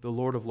to the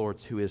Lord of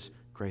lords who is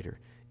greater.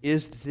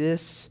 Is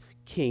this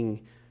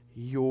King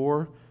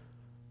your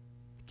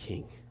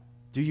King?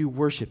 Do you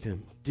worship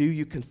him? Do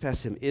you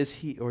confess him? Is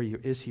he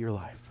your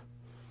life?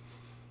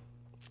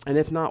 And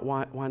if not,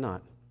 why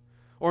not?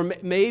 Or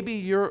maybe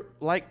you're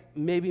like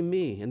maybe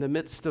me, in the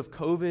midst of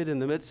COVID, in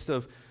the midst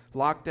of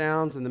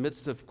lockdowns, in the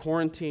midst of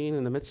quarantine,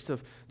 in the midst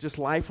of just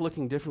life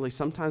looking differently,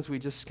 sometimes we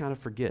just kind of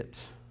forget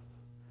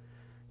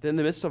that in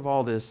the midst of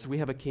all this, we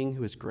have a King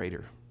who is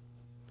greater,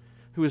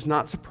 who is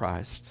not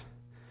surprised,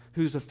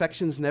 whose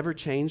affections never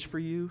change for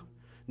you,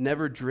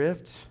 never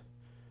drift,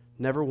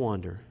 never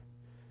wander.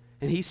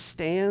 And he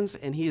stands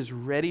and he is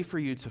ready for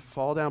you to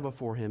fall down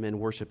before him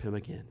and worship him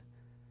again.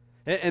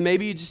 And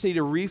maybe you just need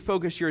to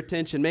refocus your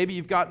attention. Maybe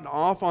you've gotten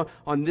off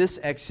on this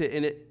exit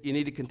and you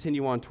need to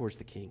continue on towards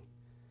the King.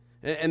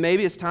 And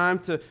maybe it's time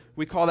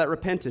we call that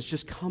repentance,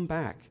 just come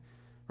back,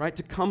 right?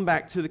 To come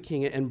back to the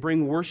King and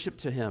bring worship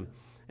to him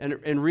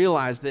and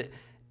realize that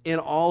in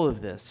all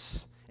of this,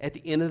 at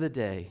the end of the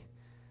day,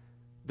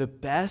 the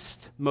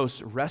best,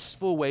 most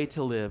restful way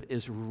to live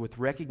is with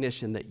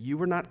recognition that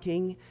you are not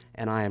king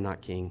and I am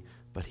not king,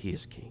 but he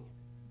is king.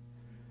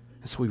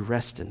 And so we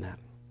rest in that.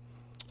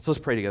 So let's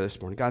pray together this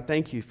morning. God,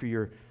 thank you for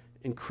your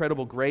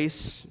incredible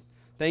grace.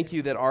 Thank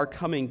you that our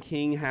coming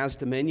King has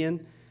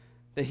dominion,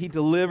 that he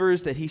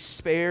delivers, that he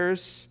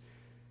spares,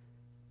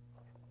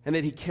 and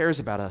that he cares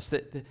about us.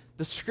 That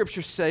the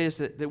Scripture says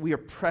that we are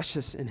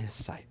precious in his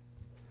sight.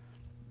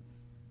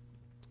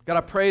 God, I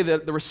pray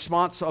that the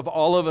response of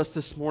all of us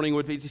this morning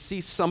would be to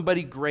see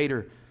somebody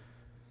greater.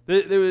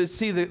 They would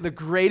see the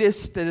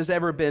greatest that has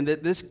ever been,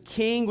 that this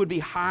King would be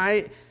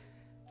high,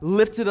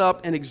 lifted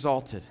up, and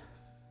exalted.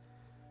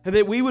 And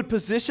that we would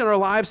position our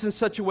lives in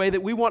such a way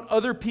that we want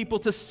other people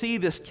to see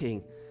this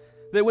King.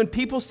 That when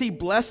people see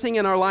blessing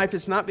in our life,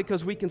 it's not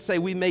because we can say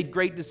we made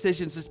great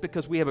decisions, it's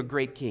because we have a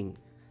great King.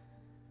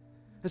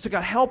 And so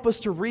God, help us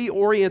to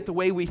reorient the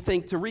way we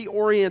think, to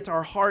reorient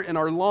our heart and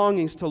our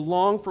longings to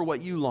long for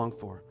what you long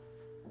for.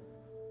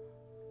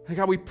 And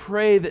God, we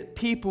pray that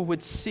people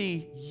would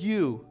see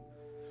you,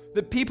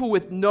 that people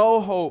with no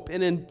hope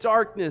and in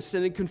darkness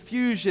and in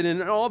confusion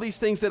and in all these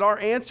things, that our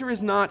answer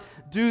is not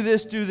do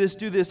this, do this,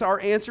 do this. Our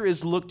answer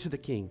is look to the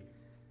King.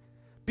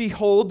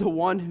 Behold the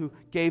one who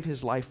gave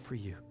his life for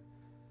you.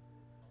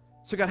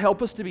 So God,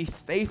 help us to be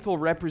faithful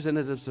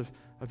representatives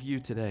of you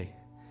today.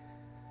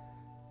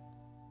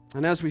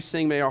 And as we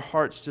sing, may our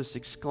hearts just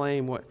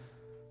exclaim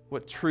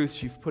what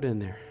truths you've put in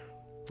there.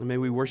 And may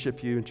we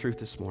worship you in truth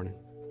this morning.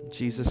 In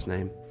Jesus'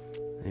 name,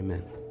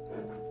 amen.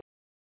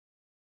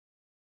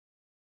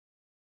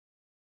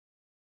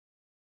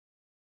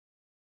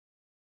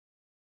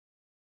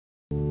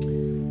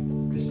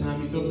 This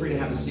time you feel free to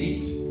have a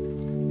seat.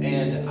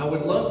 And I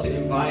would love to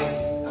invite,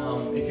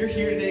 if you're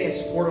here today in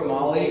support of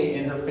Molly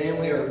and her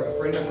family or a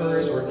friend of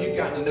hers, or if you've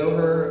gotten to know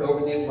her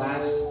over these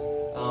last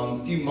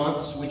few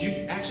months, would you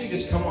actually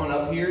just come on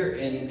up here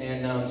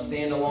and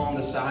stand along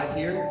the side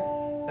here?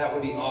 That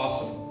would be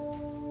awesome.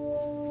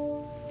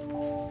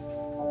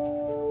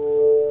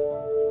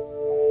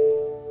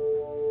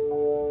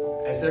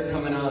 As they're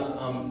coming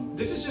up,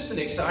 this is just an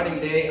exciting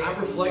day. I've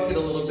reflected a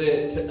little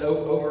bit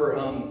over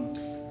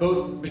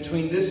both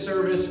between this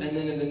service and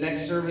then in the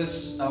next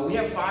service. We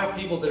have 5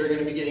 people that are going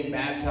to be getting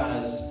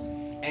baptized.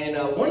 And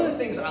one of the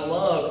things I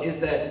love is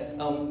that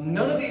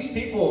none of these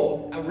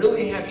people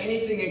really have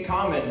anything in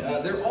common.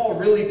 They're all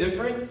really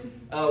different.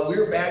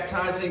 We're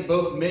baptizing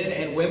both men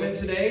and women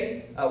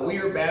today. We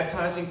are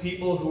baptizing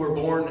people who were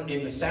born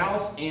in the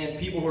South and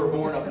people who are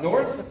born up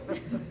north.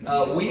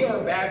 We are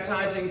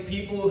baptizing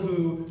people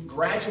who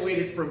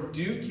graduated from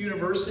Duke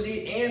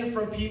University and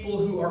from people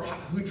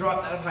who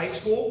dropped out of high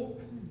school.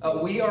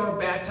 We are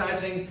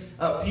baptizing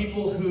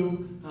people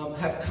who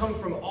have come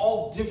from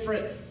all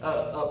different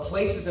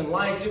places in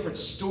life, different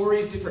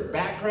stories, different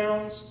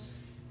backgrounds.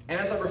 And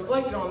as I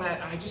reflected on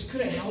that, I just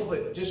couldn't help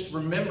but just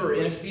remember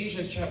in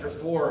Ephesians chapter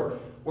 4,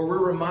 where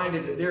we're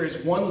reminded that there is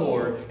one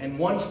Lord and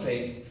one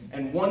faith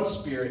and one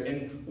Spirit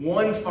and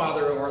one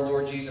Father of our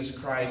Lord Jesus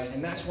Christ.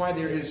 And that's why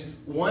there is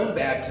one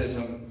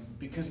baptism,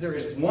 because there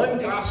is one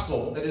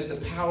gospel that is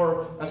the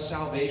power of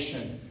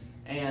salvation.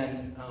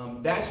 And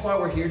that's why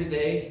we're here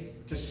today,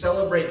 to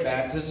celebrate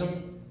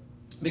baptism,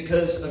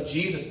 because of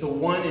Jesus, the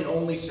one and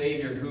only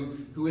Savior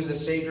who is a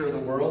Savior of the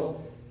world.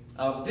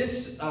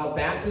 This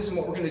baptism,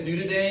 what we're going to do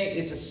today,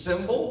 is a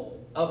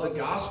symbol of the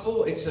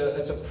gospel. It's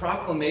a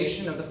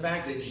proclamation of the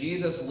fact that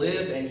Jesus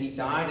lived and he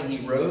died and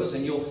he rose,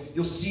 and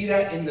you'll see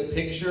that in the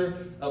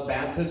picture of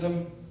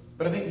baptism.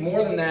 But I think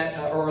more than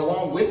that, or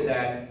along with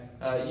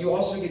that, you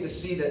also get to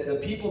see that the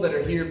people that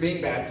are here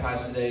being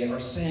baptized today are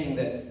saying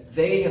that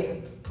they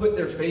have put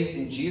their faith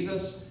in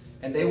Jesus.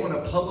 And they want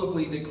to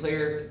publicly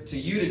declare to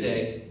you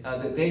today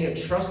that they have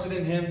trusted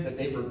in him, that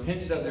they've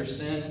repented of their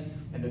sin,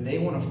 and that they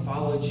want to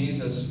follow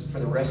Jesus for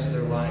the rest of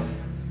their life.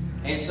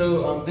 And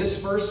so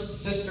this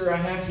first sister I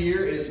have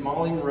here is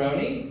Molly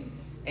Maroney.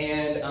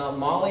 And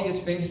Molly has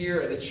been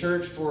here at the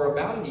church for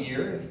about a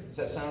year. Does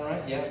that sound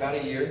right? Yeah, about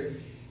a year.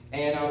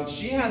 And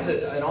she has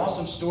an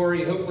awesome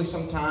story. Hopefully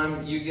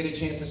sometime you get a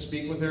chance to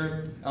speak with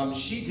her.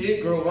 She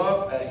did grow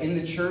up in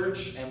the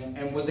church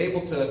and was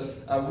able to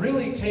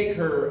really take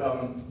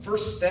her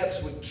first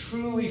steps with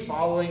truly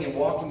following and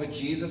walking with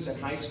Jesus in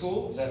high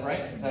school. Is that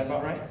right? Is that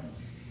about right?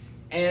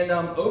 And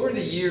over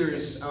the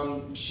years,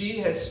 she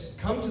has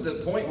come to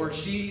the point where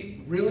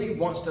she really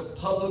wants to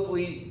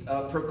publicly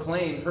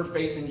proclaim her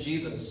faith in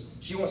Jesus.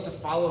 She wants to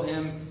follow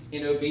him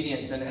in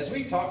obedience. And as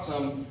we've talked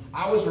some,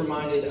 I was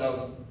reminded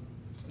of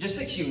just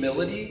the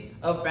humility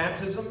of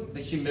baptism,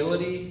 the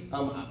humility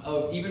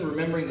of even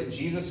remembering that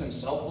Jesus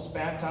himself was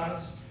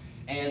baptized.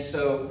 And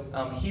so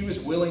he was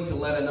willing to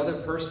let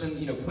another person,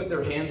 put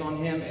their hands on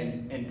him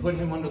and put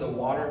him under the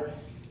water.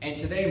 And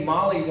today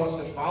Molly wants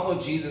to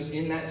follow Jesus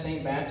in that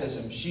same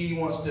baptism. She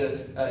wants to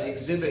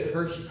exhibit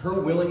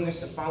her willingness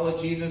to follow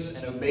Jesus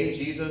and obey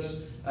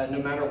Jesus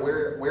no matter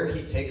where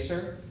he takes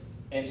her.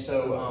 And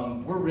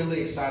so we're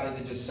really excited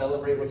to just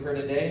celebrate with her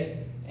today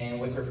and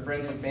with her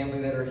friends and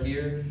family that are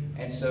here.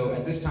 And so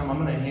at this time,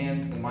 I'm going to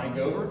hand the mic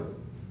over.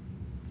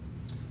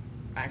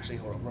 Actually,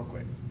 hold on real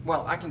quick.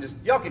 Well,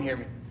 y'all can hear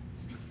me.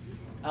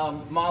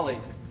 Molly,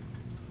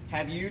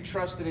 have you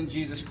trusted in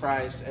Jesus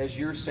Christ as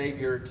your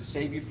Savior to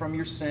save you from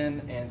your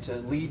sin and to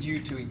lead you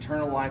to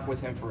eternal life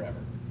with him forever?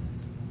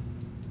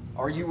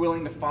 Are you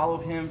willing to follow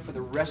him for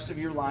the rest of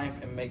your life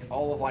and make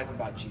all of life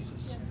about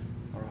Jesus? Yes.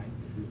 All right.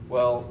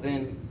 Well,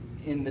 then,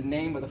 in the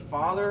name of the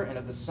Father, and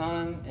of the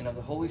Son, and of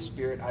the Holy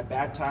Spirit, I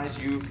baptize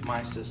you,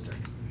 my sister.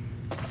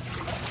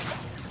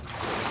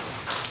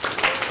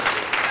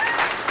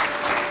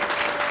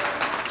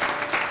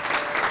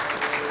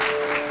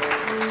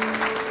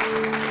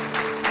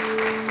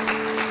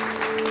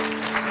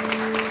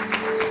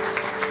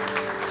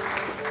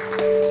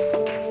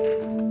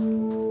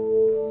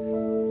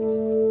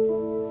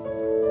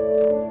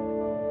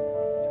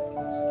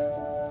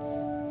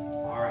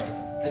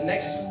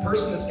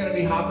 Person that's going to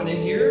be hopping in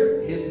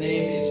here, his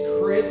name is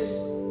Chris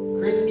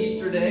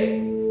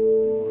Easterday.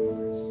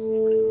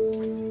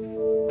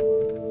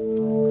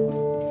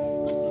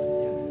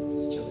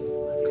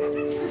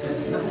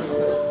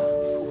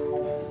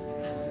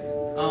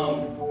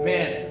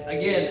 Man,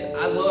 again,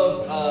 I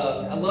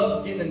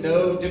love getting to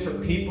know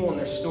different people and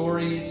their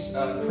stories.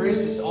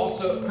 Chris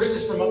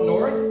is from up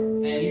north,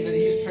 and he's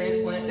a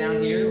transplant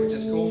down here, which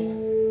is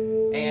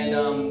cool.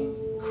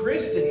 And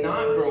Chris did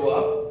not grow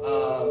up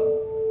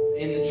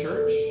in the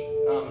church.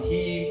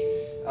 He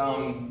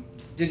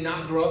did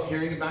not grow up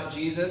hearing about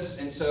Jesus,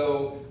 and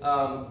so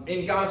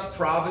in God's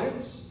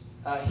providence,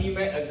 he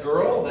met a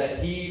girl that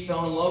he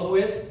fell in love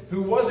with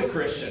who was a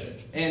Christian,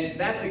 and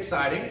that's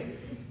exciting.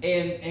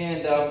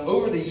 And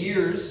over the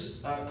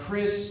years,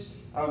 Chris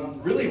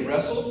really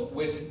wrestled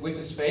with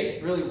his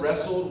faith, really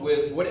wrestled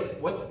with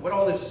what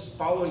all this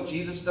following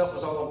Jesus stuff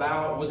was all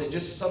about. Was it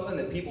just something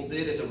that people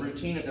did as a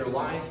routine of their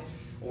life,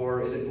 or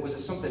was it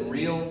something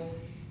real?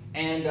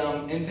 And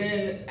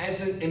then,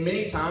 and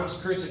many times,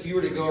 Chris, if you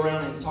were to go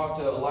around and talk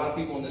to a lot of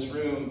people in this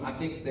room, I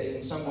think that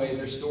in some ways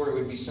their story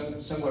would be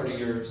similar to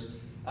yours.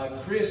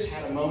 Chris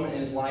had a moment in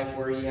his life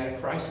where he had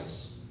a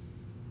crisis,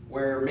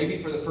 where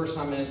maybe for the first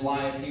time in his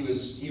life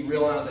he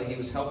realized that he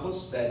was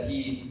helpless, that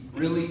he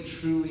really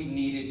truly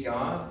needed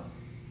God,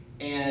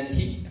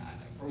 and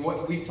from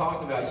what we've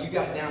talked about, you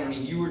got down. I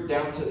mean, you were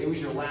down to it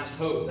was your last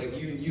hope. Like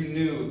you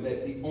knew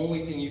that the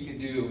only thing you could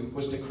do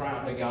was to cry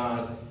out to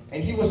God.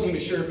 And he wasn't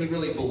even sure if he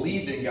really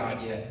believed in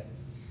God yet.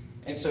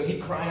 And so he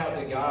cried out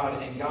to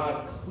God, and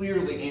God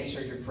clearly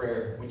answered your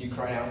prayer when you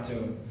cried out to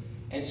him.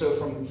 And so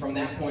from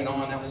that point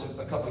on, that was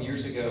a couple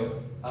years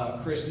ago,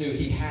 Chris knew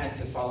he had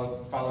to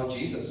follow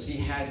Jesus. He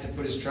had to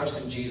put his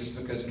trust in Jesus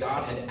because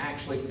God had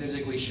actually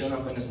physically shown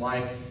up in his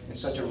life in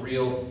such a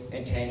real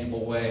and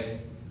tangible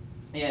way.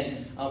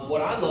 And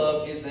what I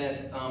love is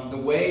that the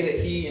way that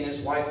he and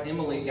his wife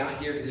Emily got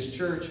here to this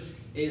church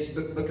is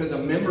because a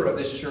member of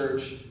this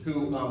church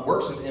who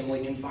works with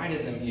Emily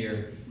invited them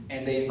here.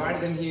 And they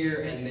invited them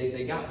here, and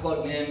they got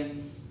plugged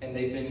in, and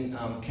they've been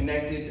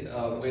connected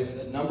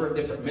with a number of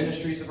different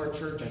ministries of our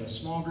church and a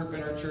small group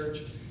in our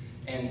church.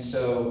 And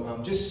so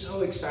I'm just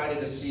so excited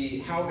to see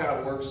how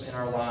God works in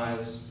our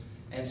lives.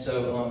 And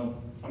so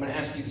I'm going to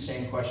ask you the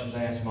same questions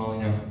I asked Molly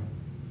now.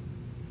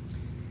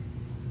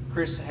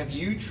 Chris, have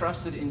you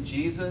trusted in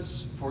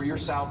Jesus for your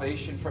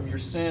salvation from your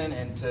sin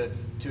and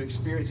to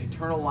experience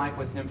eternal life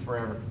with him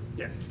forever?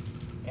 Yes.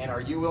 And are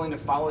you willing to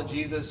follow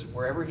Jesus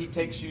wherever he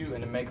takes you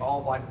and to make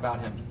all of life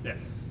about him? Yes.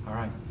 All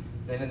right.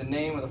 Then in the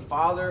name of the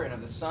Father, and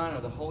of the Son, and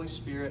of the Holy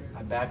Spirit,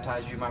 I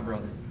baptize you, my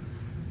brother.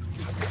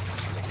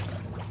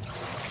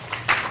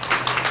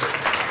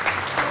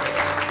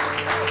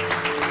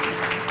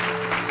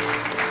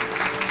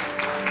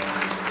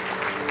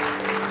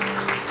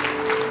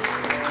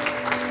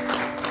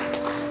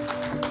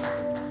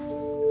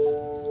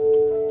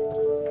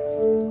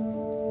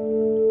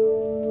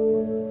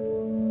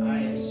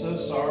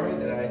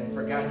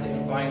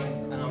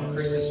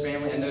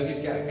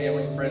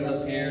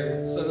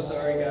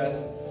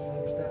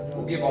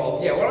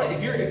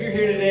 If you're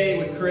here today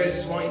with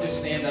Chris, why don't you just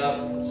stand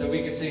up so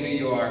we can see who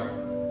you are?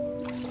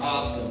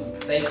 Awesome.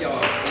 Thank y'all.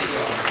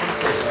 I'm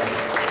so sorry.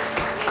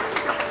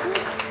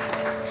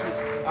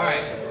 All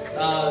right.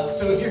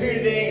 So if you're here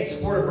today in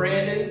support of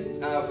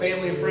Brandon,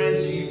 family and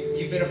friends,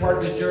 you've been a part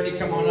of his journey,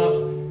 come on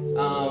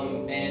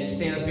up and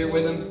stand up here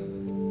with him.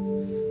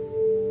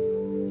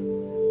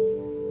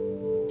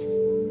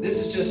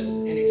 This is just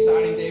an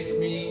exciting day for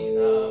me,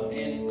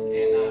 and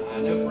I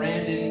know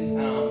Brandon,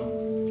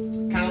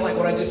 kind of like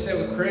what I just said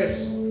with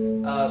Chris.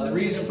 The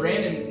reason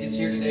Brandon is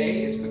here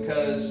today is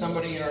because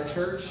somebody in our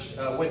church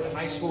went to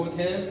high school with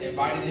him,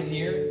 invited him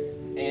here,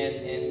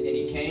 and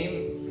he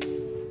came.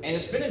 And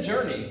it's been a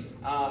journey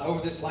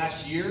over this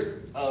last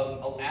year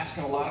of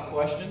asking a lot of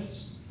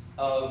questions,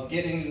 of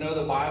getting to know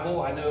the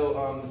Bible. I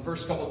know the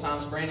first couple of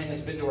times Brandon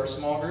has been to our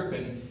small group,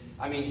 and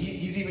I mean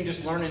he's even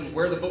just learning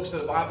where the books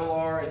of the Bible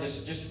are, and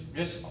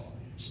just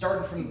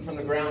starting from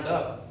the ground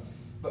up.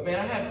 But man,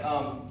 I had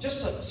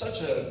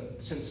such a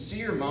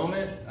sincere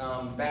moment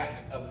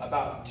back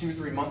about 2 or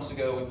 3 months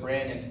ago with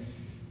Brandon,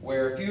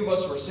 where a few of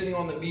us were sitting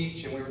on the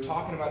beach and we were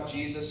talking about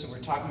Jesus and we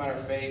were talking about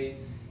our faith.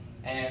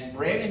 And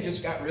Brandon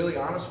just got really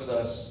honest with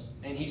us,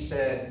 and he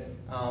said,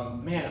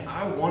 man,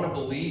 I want to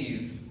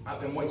believe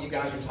in what you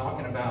guys are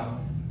talking about,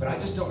 but I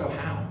just don't know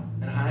how.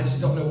 And I just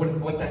don't know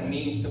what that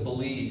means to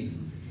believe.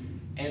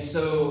 And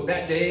so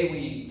that day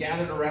we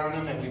gathered around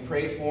him and we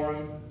prayed for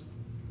him.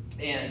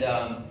 And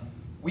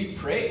we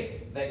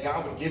prayed that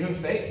God would give him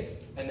faith,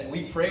 and that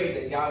we prayed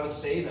that God would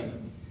save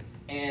him.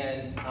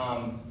 And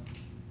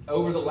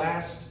over the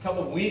last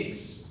couple of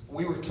weeks,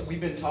 we've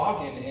been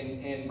talking,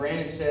 and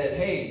Brandon said,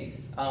 hey,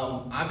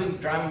 I've been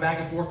driving back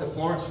and forth to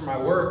Florence for my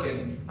work,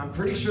 and I'm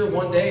pretty sure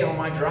one day on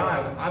my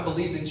drive, I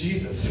believed in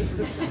Jesus.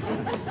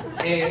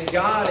 And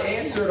God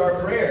answered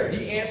our prayer.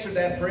 He answered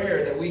that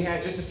prayer that we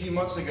had just a few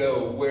months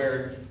ago,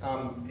 where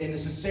in the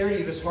sincerity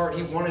of his heart,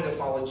 he wanted to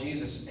follow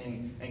Jesus,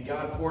 and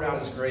God poured out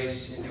his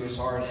grace into his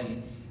heart.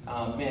 And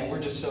man, we're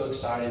just so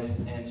excited.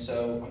 And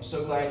so I'm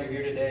so glad you're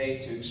here today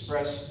to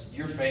express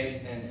your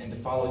faith and to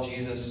follow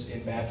Jesus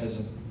in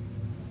baptism.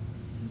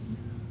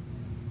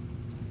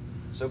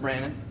 So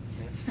Brandon.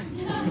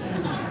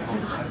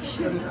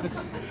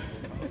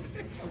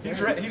 He's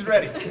ready.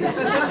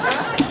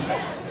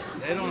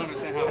 They don't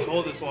understand how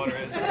cold this water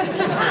is.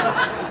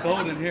 It's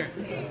cold in here.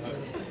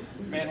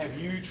 Man, have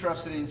you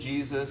trusted in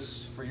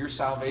Jesus for your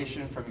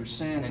salvation from your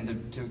sin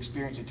and to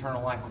experience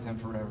eternal life with him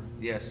forever?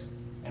 Yes.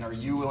 And are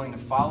you willing to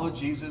follow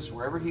Jesus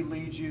wherever he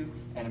leads you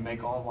and to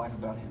make all of life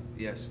about him?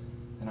 Yes.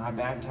 And I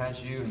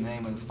baptize you in the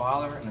name of the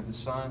Father, and of the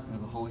Son, and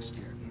of the Holy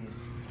Spirit.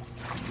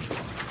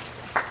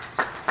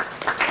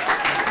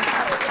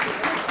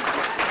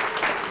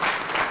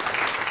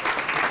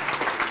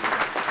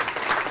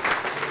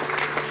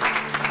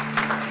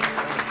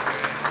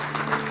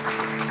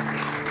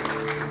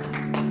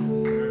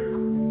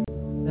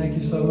 Thank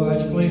you so much.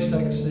 Please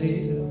take a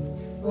seat.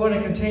 We want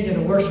to continue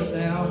to worship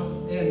now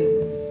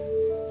in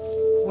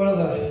one of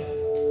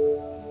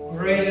the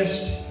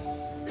greatest,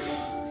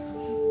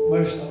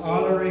 most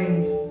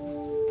honoring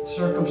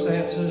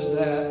circumstances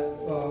that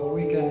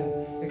we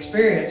can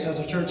experience as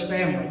a church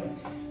family.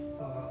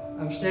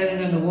 I'm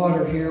standing in the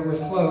water here with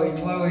Chloe.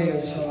 Chloe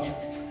is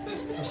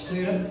a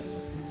student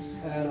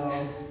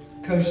at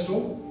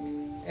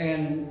Coastal,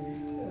 and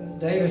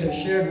David has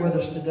shared with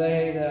us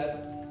today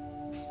that,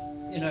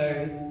 you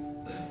know,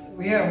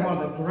 we have one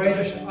of the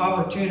greatest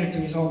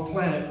opportunities on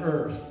planet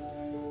Earth,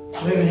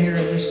 living here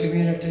in this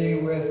community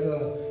with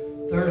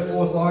the third or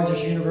fourth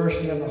largest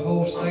university in the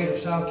whole state of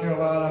South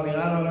Carolina. I mean,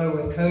 I don't know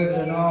with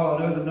COVID and all, I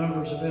know the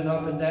numbers have been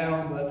up and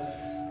down, but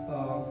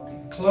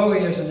Chloe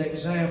is an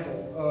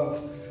example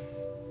of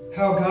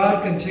how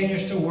God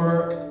continues to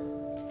work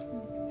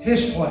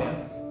his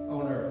plan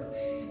on earth.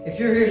 If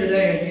you're here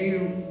today and you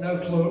know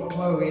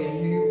Chloe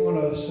and you want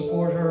to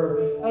support her,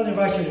 I'd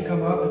invite you to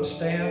come up and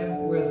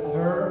stand with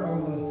her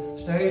on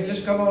the stage.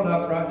 Just come on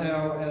up right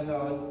now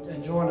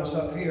and join us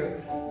up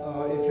here.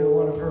 If you're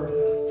one of her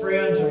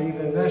friends or you've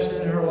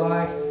invested in her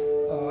life.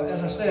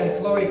 As I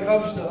said, Chloe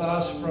comes to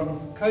us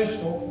from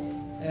Coastal,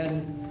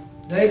 and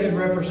David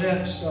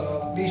represents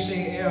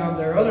BCM.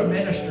 There are other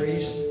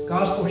ministries,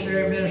 gospel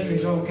sharing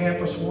ministries on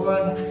campus.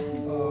 One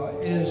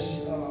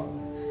is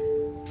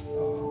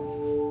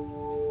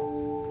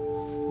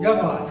Young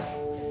Life.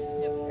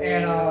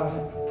 And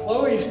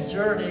Chloe's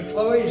journey,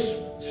 Chloe's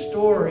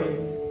story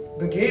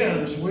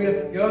begins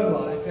with Young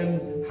Life.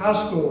 In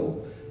high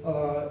school,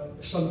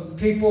 some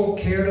people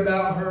cared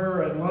about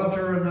her and loved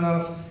her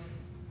enough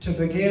to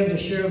begin to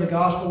share the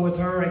gospel with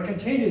her and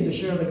continued to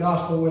share the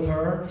gospel with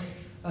her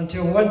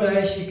until one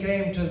day she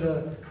came to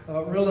the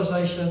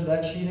realization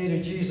that she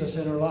needed Jesus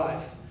in her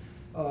life.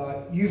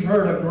 You've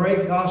heard a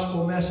great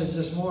gospel message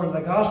this morning. The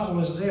gospel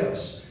is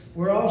this: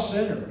 we're all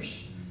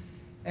sinners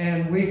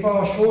and we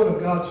fall short of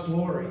God's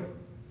glory.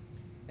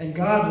 And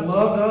God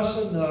loved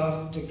us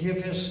enough to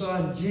give his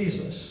son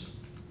Jesus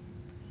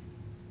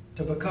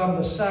to become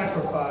the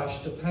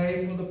sacrifice to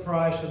pay for the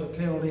price of the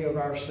penalty of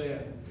our sin.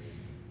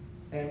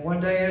 And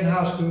one day in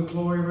high school,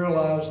 Chloe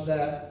realized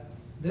that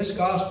this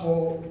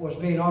gospel was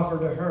being offered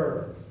to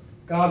her.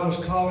 God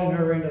was calling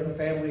her into the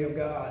family of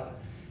God.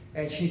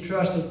 And she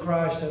trusted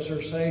Christ as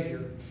her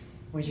Savior.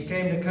 When she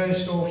came to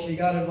Coastal, she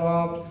got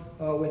involved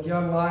with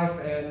Young Life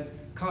and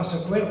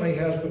consequently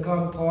has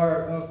become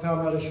part of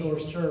Palmetto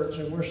Shores Church.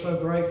 And we're so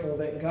grateful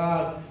that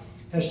God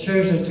has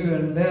chosen to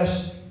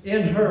invest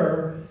in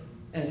her.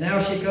 And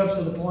now she comes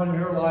to the point in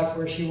her life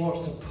where she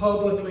wants to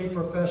publicly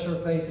profess her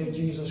faith in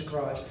Jesus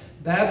Christ.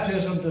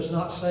 Baptism does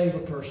not save a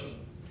person.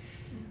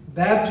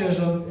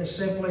 Baptism is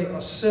simply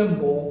a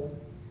symbol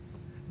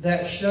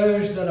that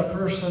shows that a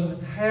person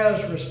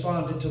has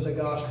responded to the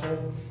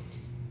gospel,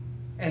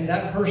 and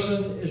that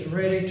person is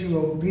ready to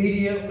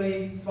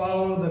obediently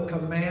follow the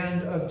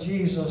command of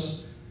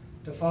Jesus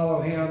to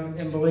follow him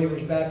in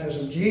believer's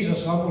baptism.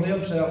 Jesus humbled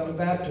himself to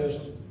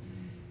baptism.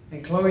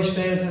 And Chloe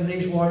stands in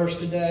these waters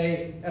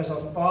today as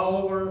a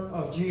follower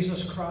of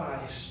Jesus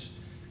Christ,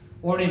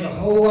 wanting the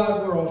whole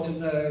wide world to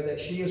know that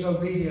she is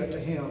obedient to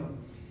him.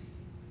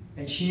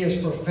 And she is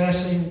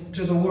professing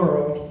to the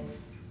world,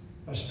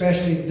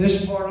 especially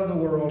this part of the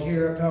world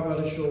here at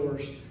Palmetto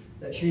Shores,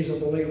 that she's a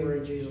believer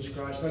in Jesus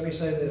Christ. Let me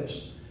say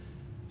this.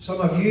 Some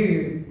of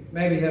you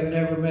maybe have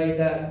never made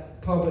that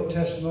public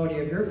testimony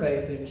of your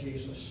faith in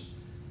Jesus.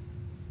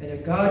 And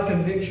if God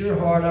convicts your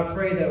heart, I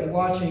pray that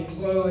watching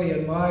Chloe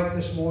and Mike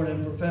this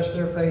morning profess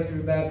their faith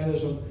through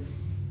baptism,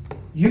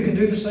 you can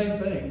do the same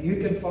thing. You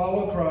can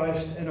follow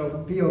Christ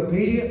and be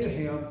obedient to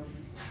Him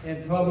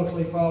and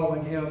publicly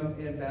following Him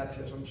in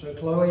baptism. So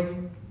Chloe,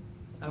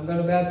 I'm going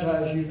to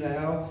baptize you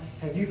now.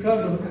 Have you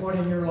come to the point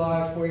in your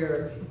life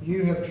where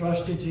you have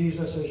trusted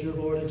Jesus as your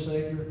Lord and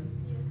Savior?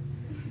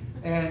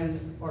 Yes.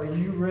 And are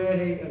you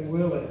ready and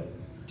willing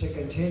to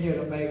continue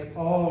to make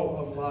all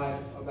of life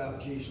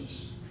about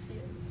Jesus? Yes.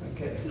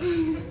 Okay.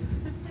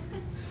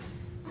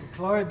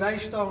 Chloe,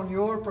 based on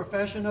your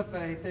profession of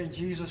faith in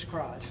Jesus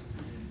Christ,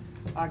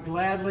 I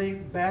gladly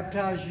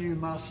baptize you,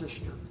 my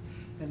sister,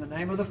 in the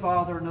name of the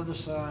Father, and of the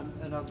Son,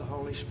 and of the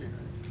Holy Spirit.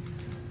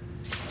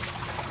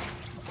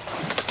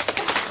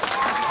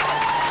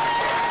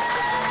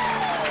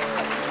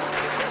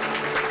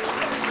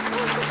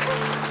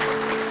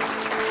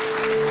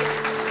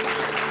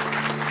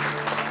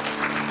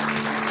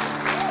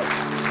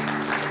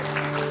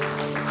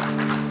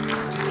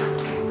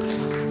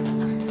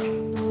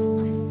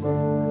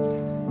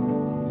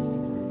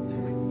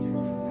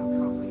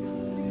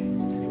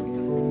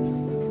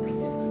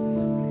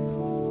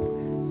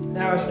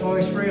 Now, as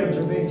Chloe's friends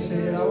are being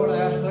seated, I want to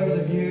ask those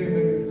of you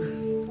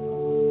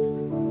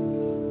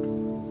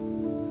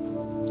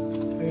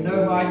who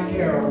know Mike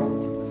Carroll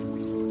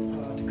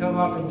to come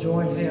up and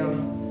join him.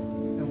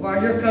 And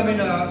while you're coming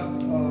up,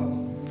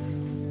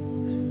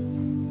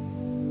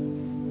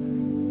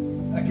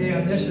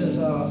 again, this is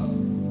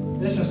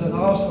an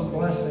awesome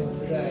blessing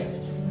today.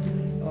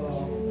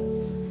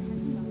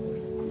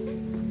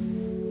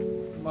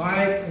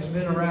 Mike has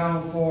been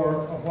around for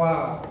a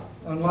while.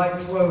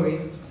 Unlike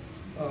Chloe,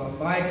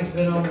 Mike has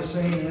been on the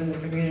scene in the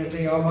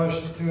community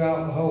almost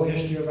throughout the whole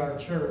history of our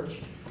church.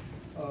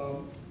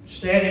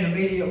 Standing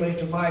immediately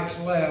to Mike's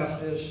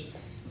left is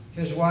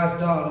his wife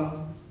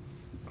Donna,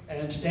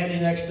 and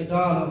standing next to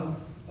Donna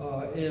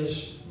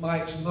is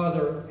Mike's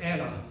mother,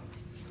 Anna.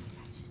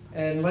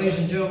 And ladies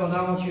and gentlemen,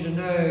 I want you to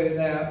know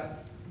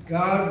that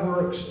God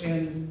works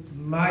in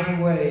mighty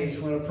ways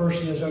when a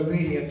person is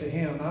obedient to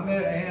Him. I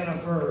met Anna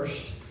first.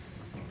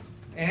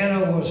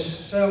 Anna was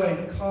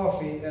selling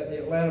coffee at the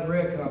Atlanta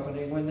Bread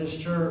Company when this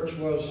church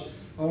was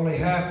only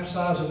half the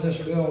size of this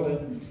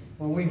building,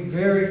 when we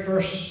very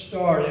first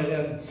started.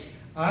 And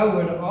I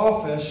would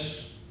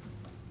office,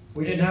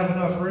 we didn't have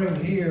enough room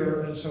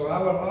here, and so I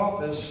would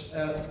office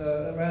at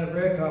the Atlanta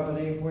Bread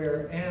Company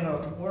where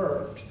Anna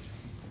worked.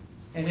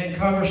 And in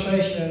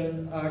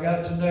conversation, I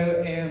got to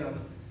know Anna,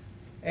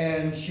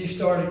 and she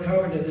started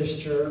coming to this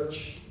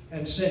church.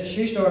 And since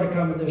she started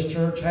coming to this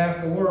church,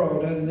 half the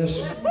world in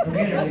this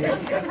community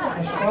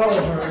has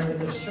followed her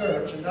into this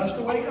church. And that's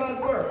the way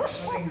God works.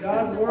 I mean,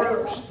 God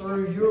works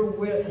through your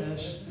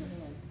witness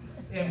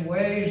in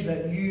ways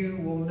that you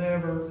will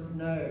never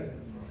know.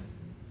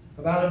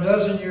 About a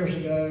dozen years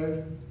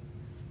ago,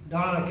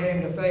 Donna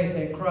came to faith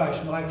in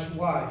Christ, Mike's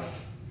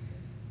wife.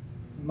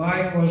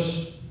 Mike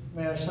was,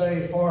 may I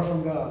say, far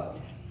from God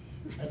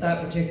at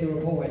that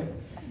particular point.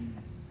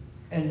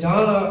 And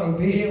Donna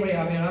obediently,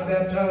 I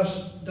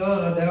baptized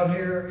Donna down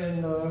here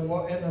in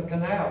the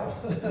canal,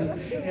 in the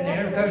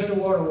Intercoastal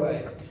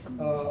Waterway,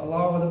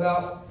 along with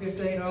about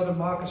 15 other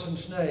moccasin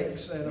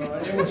snakes. And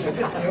it was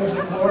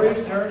a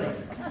glorious journey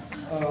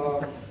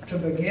to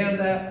begin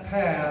that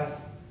path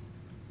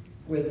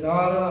with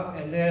Donna,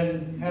 and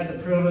then had the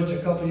privilege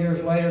a couple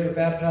years later to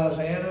baptize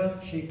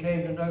Anna. She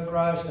came to know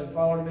Christ and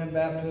followed Him in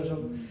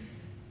baptism.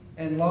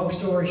 And long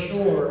story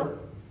short,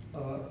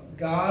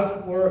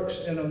 God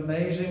works in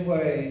amazing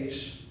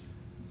ways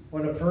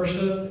when a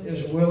person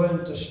is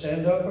willing to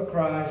stand up for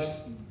Christ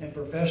and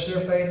profess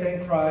their faith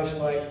in Christ,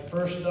 like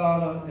first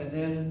Donna and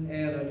then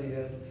Anna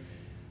did.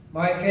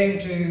 Mike came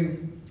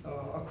to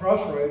a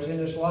crossroads in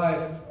his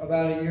life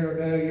about a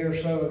year or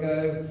so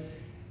ago,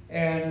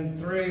 and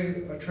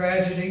through a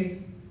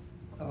tragedy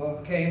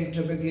came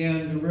to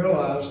begin to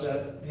realize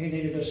that he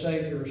needed a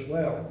Savior as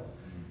well.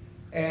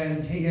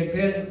 And he had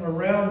been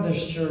around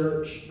this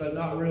church, but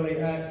not really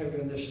active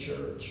in this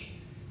church.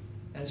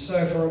 And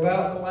so for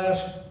about the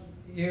last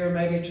year,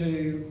 maybe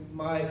two,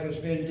 Mike has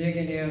been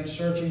digging in,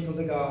 searching for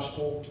the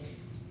gospel.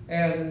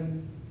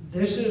 And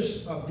this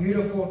is a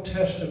beautiful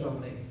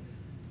testimony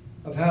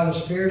of how the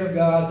Spirit of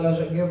God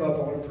doesn't give up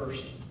on a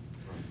person.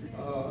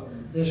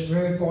 This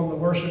group on the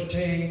worship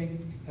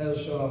team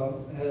has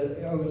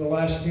over the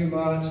last few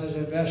months, has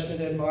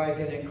invested in Mike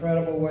in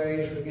incredible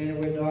ways,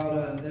 beginning with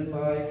Donna and then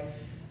Mike.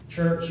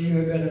 Church, you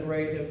have been a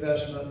great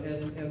investment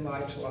in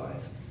Mike's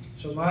life.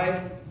 So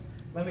Mike,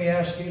 let me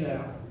ask you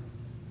now,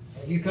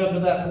 have you come to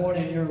that point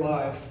in your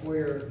life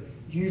where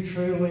you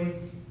truly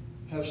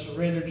have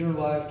surrendered your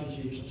life to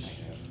Jesus?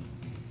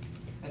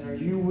 And are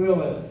you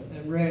willing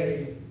and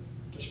ready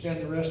to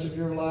spend the rest of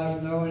your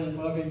life knowing and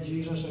loving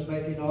Jesus and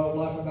making all of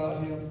life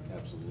about Him?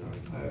 Absolutely.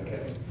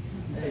 Okay.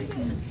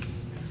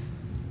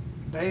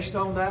 Based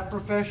on that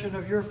profession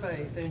of your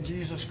faith in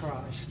Jesus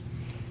Christ,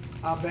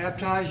 I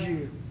baptize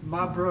you,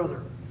 my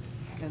brother,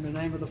 in the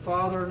name of the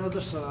Father, and of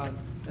the Son,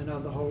 and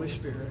of the Holy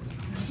Spirit.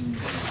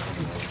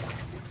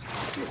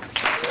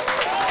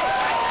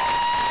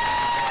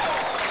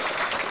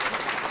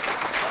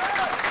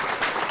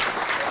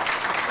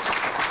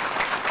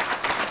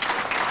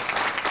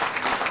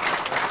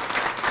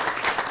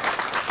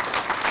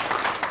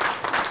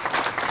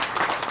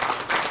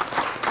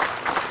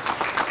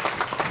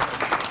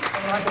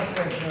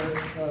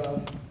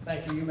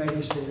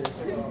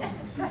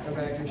 Go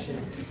back to your seat.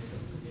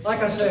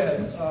 Like I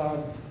said,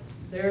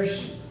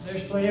 there's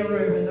plenty of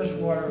room in this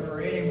water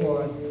for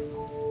anyone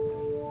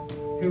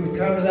who would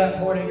come to that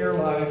point in your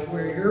life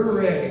where you're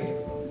ready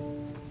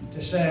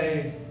to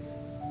say,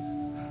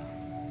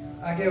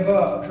 I give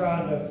up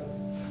trying to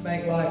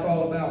make life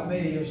all about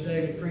me, as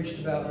David preached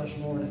about this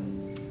morning.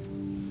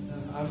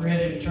 I'm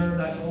ready to turn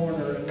that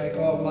corner and make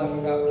all of life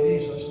about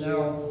Jesus.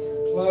 Now,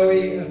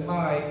 Chloe and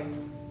Mike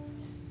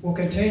will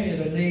continue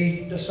to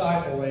need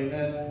discipling,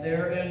 and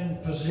they're in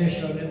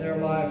position in their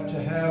life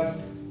to have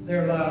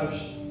their lives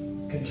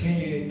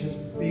continue to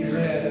be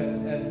led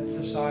and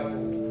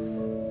discipled.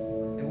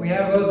 And we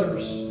have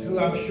others who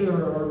I'm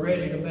sure are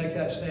ready to make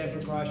that stand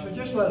for Christ. So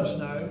just let us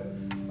know.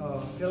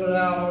 Fill it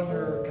out on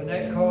your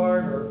Connect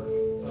card, or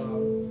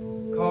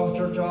call the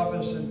church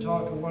office and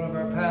talk to one of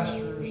our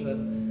pastors.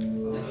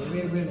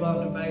 And we'd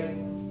love to make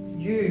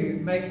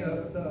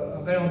the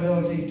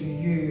availability to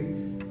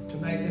you to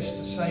make this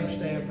the same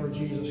stand for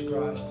Jesus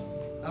Christ.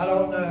 I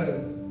don't know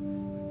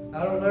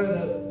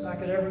that I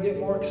could ever get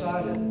more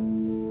excited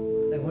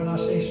than when I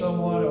see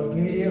someone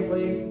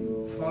obediently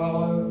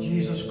follow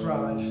Jesus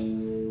Christ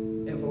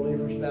in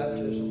believer's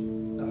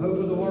baptism. The hope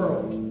of the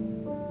world,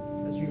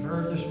 as you've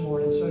heard this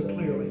morning so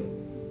clearly,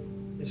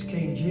 is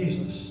King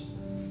Jesus.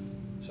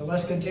 So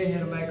let's continue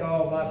to make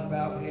all of life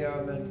about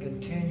Him and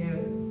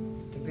continue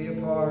to be a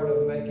part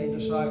of making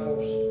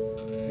disciples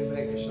who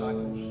make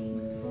disciples.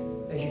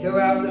 As you go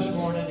out this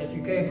morning, if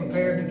you came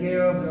prepared to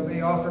give, there'll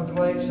be offering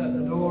plates at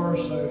the door,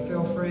 so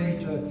feel free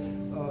to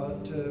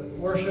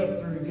worship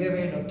through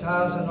giving of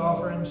tithes and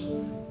offerings.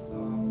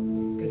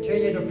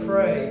 Continue to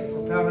pray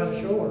for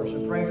Palmetto Shores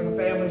and pray for the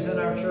families in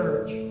our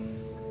church.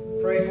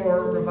 Pray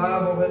for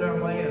revival in our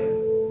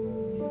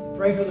land.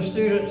 Pray for the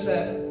students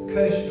at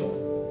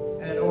Coastal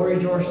and Horry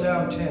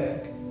Georgetown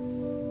Tech.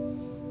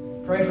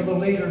 Pray for the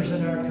leaders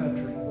in our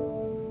country.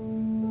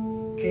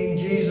 King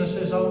Jesus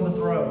is on the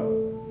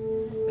throne,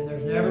 and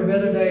there's never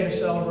been a day to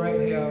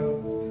celebrate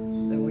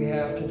Him than we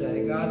have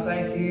today. God,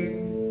 thank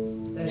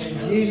you that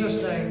in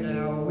Jesus' name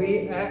now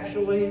we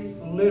actually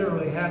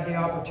literally have the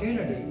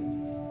opportunity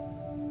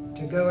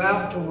to go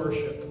out to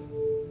worship.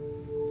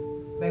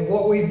 May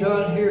what we've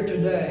done here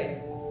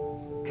today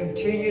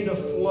continue to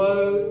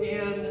flow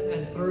in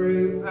and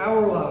through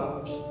our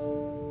lives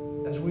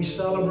as we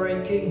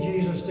celebrate King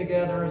Jesus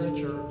together as a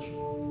church.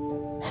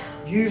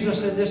 Use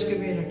us in this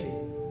community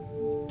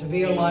to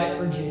be a light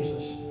for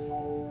Jesus.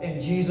 In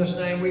Jesus'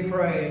 name we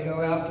pray and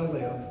go out to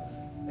live.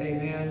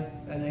 Amen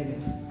and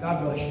amen.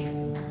 God bless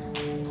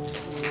you.